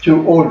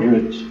 to order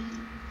it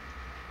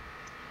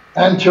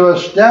and to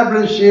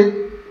establish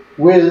it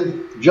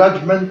with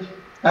judgment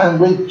and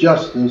with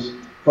justice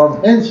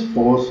from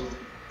henceforth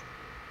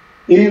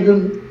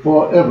even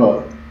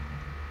forever.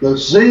 The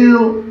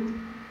zeal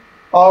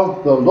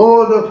of the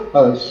Lord of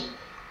hosts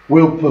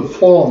will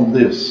perform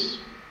this.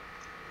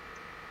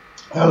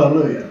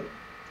 Hallelujah.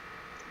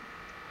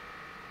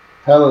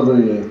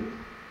 Hallelujah.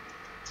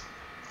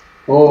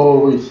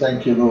 Oh, we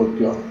thank you, Lord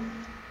God.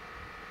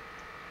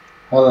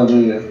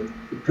 Hallelujah.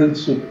 The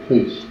Prince of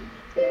Peace.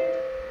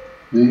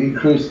 The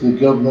increase of the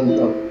government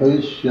of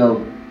peace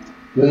shall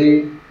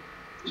be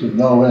to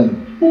no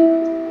end.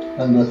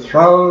 And the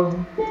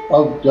throne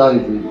of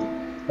David,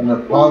 and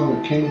upon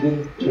the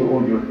kingdom to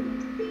order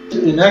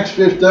it. In Acts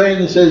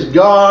 15 it says,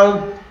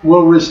 God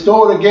will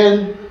restore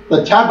again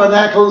the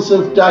tabernacles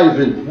of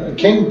David,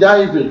 King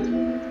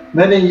David,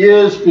 many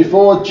years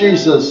before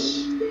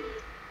Jesus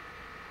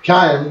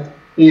came,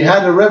 he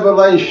had a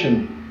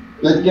revelation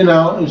that, you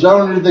know, it was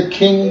only the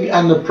king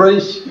and the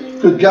priest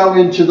could go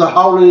into the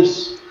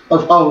holiest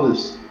of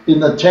holies, in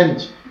the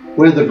tent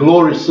where the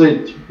glory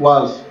seat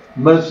was,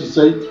 mercy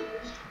seat.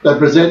 They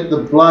present the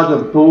blood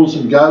of bulls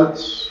and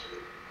goats.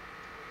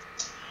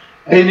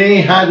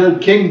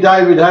 And King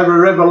David had a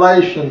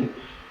revelation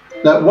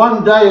that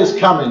one day is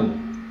coming.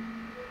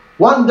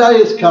 One day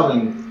is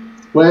coming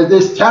where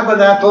this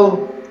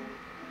tabernacle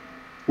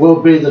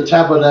will be the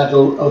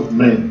tabernacle of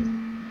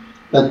men.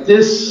 That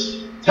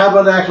this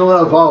tabernacle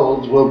of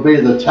old will be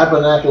the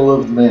tabernacle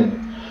of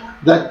men.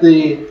 That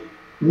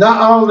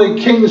not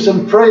only kings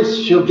and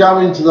priests shall go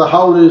into the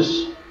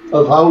holies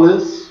of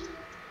holies,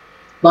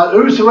 but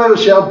whosoever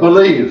shall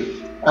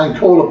believe and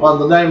call upon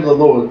the name of the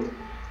Lord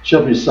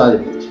shall be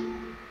saved.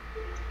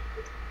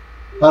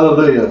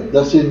 Hallelujah.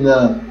 That's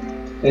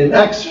in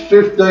Acts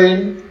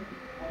 15.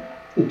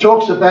 It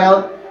talks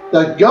about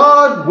that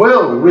God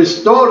will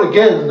restore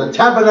again the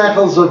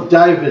tabernacles of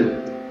David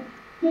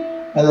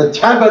and the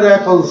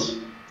tabernacles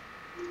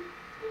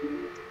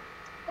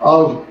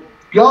of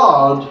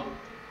God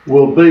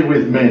will be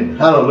with men.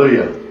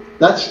 Hallelujah.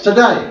 That's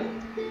today,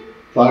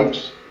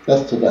 folks.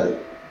 That's today.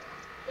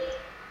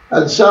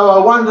 And so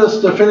I want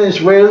us to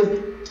finish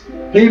with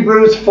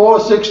Hebrews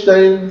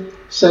 4:16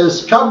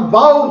 says, "Come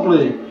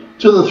boldly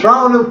to the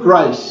throne of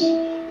grace,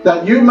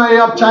 that you may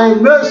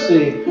obtain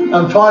mercy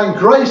and find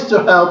grace to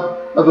help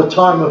of a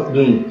time of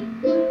need."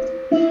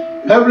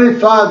 Heavenly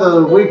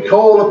Father, we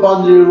call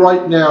upon you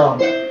right now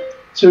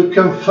to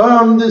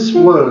confirm this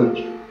word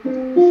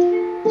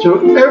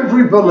to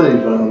every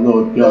believer,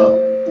 Lord God.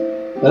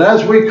 And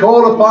as we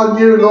call upon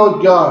you,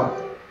 Lord God,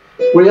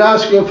 we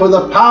ask you for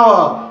the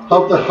power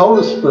of the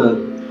Holy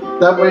Spirit,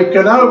 that we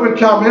can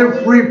overcome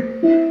every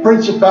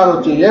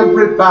principality,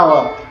 every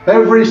power,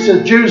 every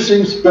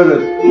seducing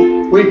spirit.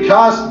 We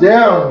cast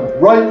down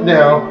right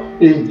now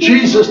in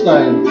Jesus'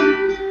 name.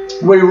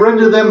 We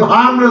render them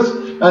harmless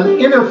and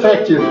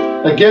ineffective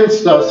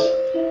against us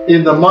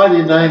in the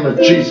mighty name of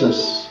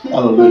Jesus.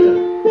 Hallelujah.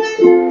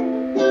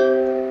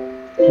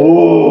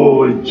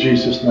 Oh, in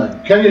Jesus' name.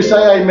 Can you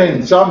say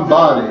amen,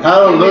 somebody?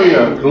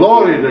 Hallelujah.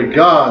 Glory to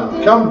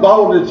God. Come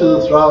boldly to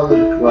the throne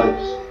of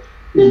grace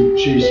in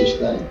Jesus'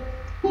 name.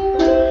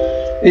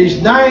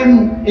 His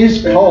name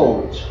is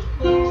called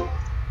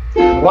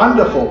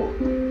Wonderful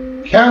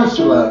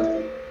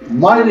Counselor,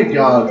 Mighty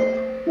God,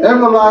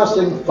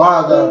 Everlasting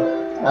Father,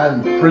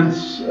 and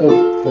Prince of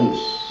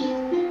Peace.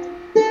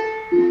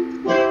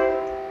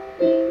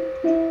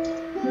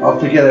 I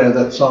forget how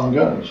that song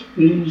goes.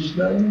 His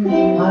name.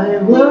 I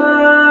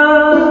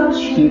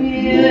worship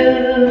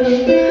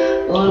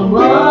you,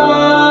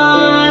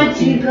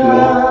 Almighty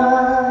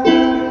God.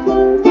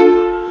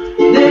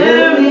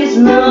 There is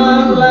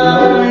none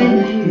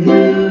like you.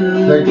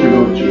 Thank you,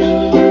 Lord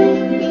Jesus.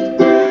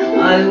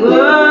 I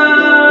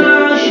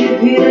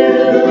worship you,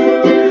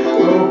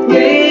 O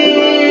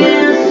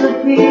Prince of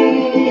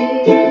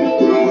Peace.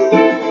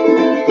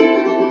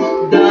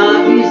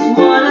 That is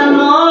what I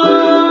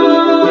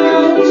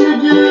long to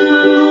do.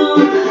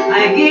 I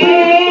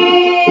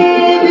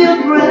give you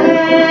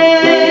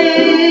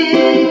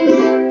praise,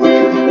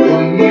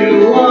 for you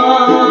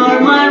are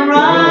my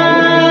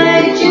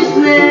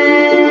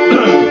righteousness.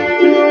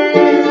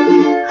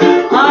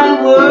 I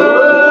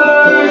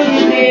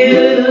worship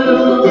you,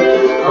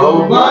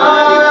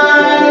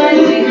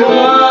 Almighty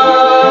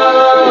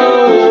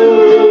God.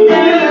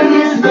 There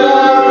is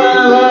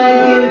none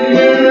like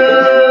you.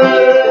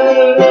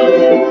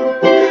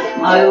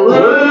 I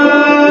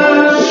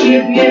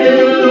worship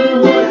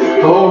you,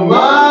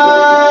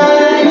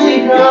 Almighty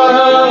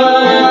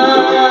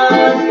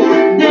God.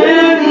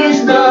 There is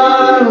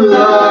none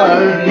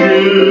like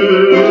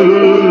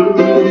you.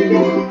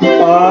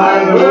 I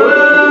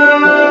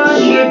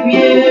worship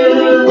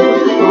you,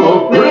 O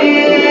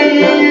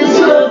Prince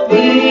of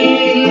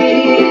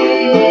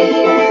Peace.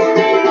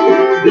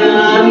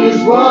 That is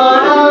what I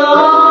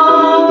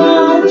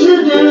long to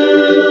do.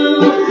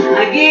 I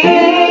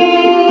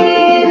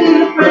give you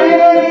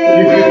praise.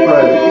 Give you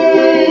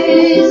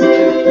praise.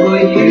 For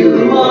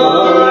you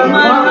are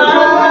my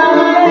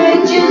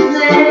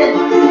righteousness.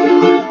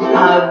 I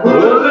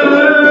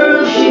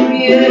worship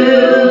you,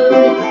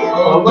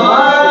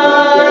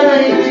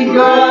 Almighty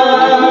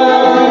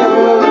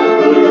God.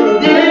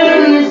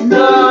 There is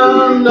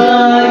none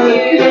like you.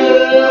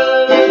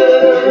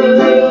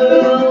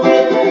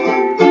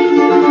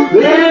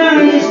 There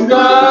is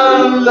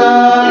none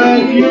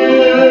like you.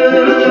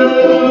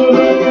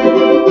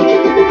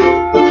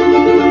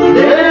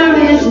 There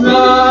is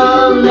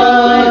none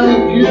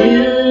like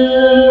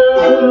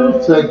you.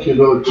 Thank you,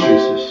 Lord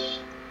Jesus.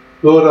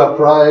 Lord, I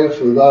pray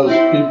for those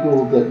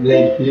people that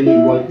need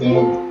healing right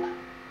now.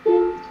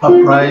 I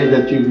pray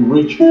that you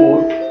reach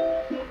forth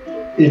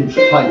in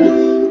faith.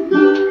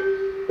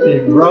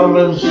 In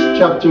Romans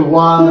chapter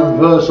 1 and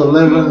verse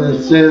 11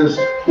 it says,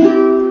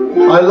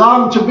 I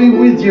long to be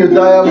with you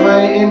that I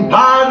may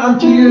impart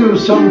unto you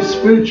some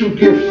spiritual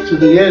gifts to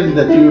the end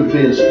that you would be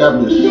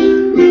established.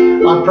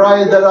 I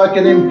pray that I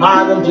can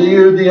impart unto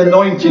you the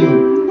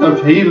anointing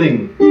of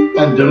healing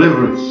and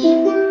deliverance,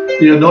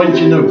 the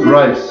anointing of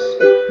grace,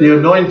 the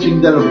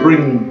anointing that will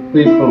bring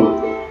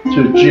people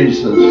to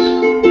Jesus.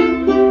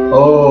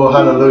 Oh,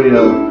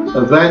 hallelujah.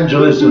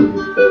 Evangelism.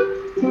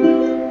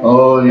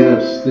 Oh,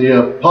 yes.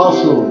 The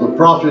apostle, the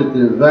prophet,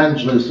 the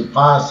evangelist, the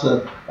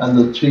pastor, and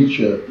the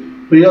teacher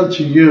be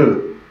unto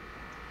you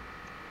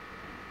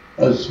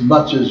as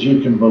much as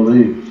you can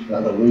believe.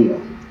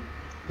 Hallelujah.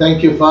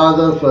 Thank you,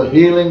 Father, for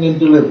healing and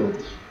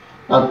deliverance.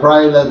 I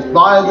pray that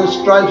by the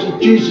stripes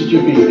of Jesus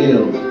you be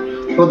healed.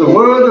 For the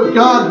word of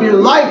God be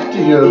life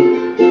to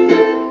you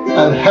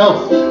and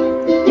health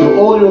to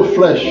all your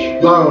flesh,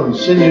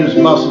 bones, sinews,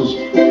 muscles.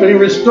 Be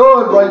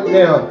restored right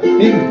now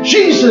in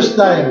Jesus'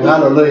 name.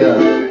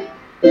 Hallelujah.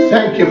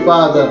 Thank you,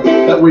 Father,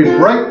 that we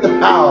break the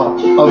power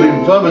of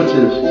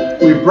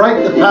infirmities. We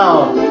break the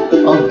power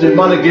of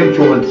demonic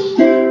influence.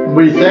 And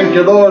we thank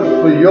you, Lord,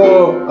 for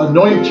your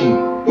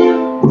anointing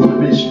to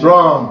be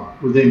strong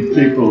within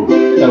people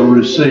that will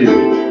receive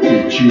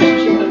in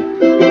Jesus' name.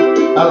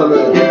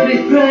 Hallelujah.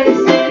 Every praise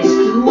is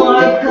to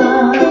our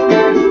God,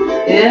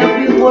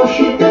 every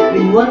worship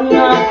in one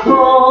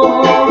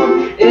accord.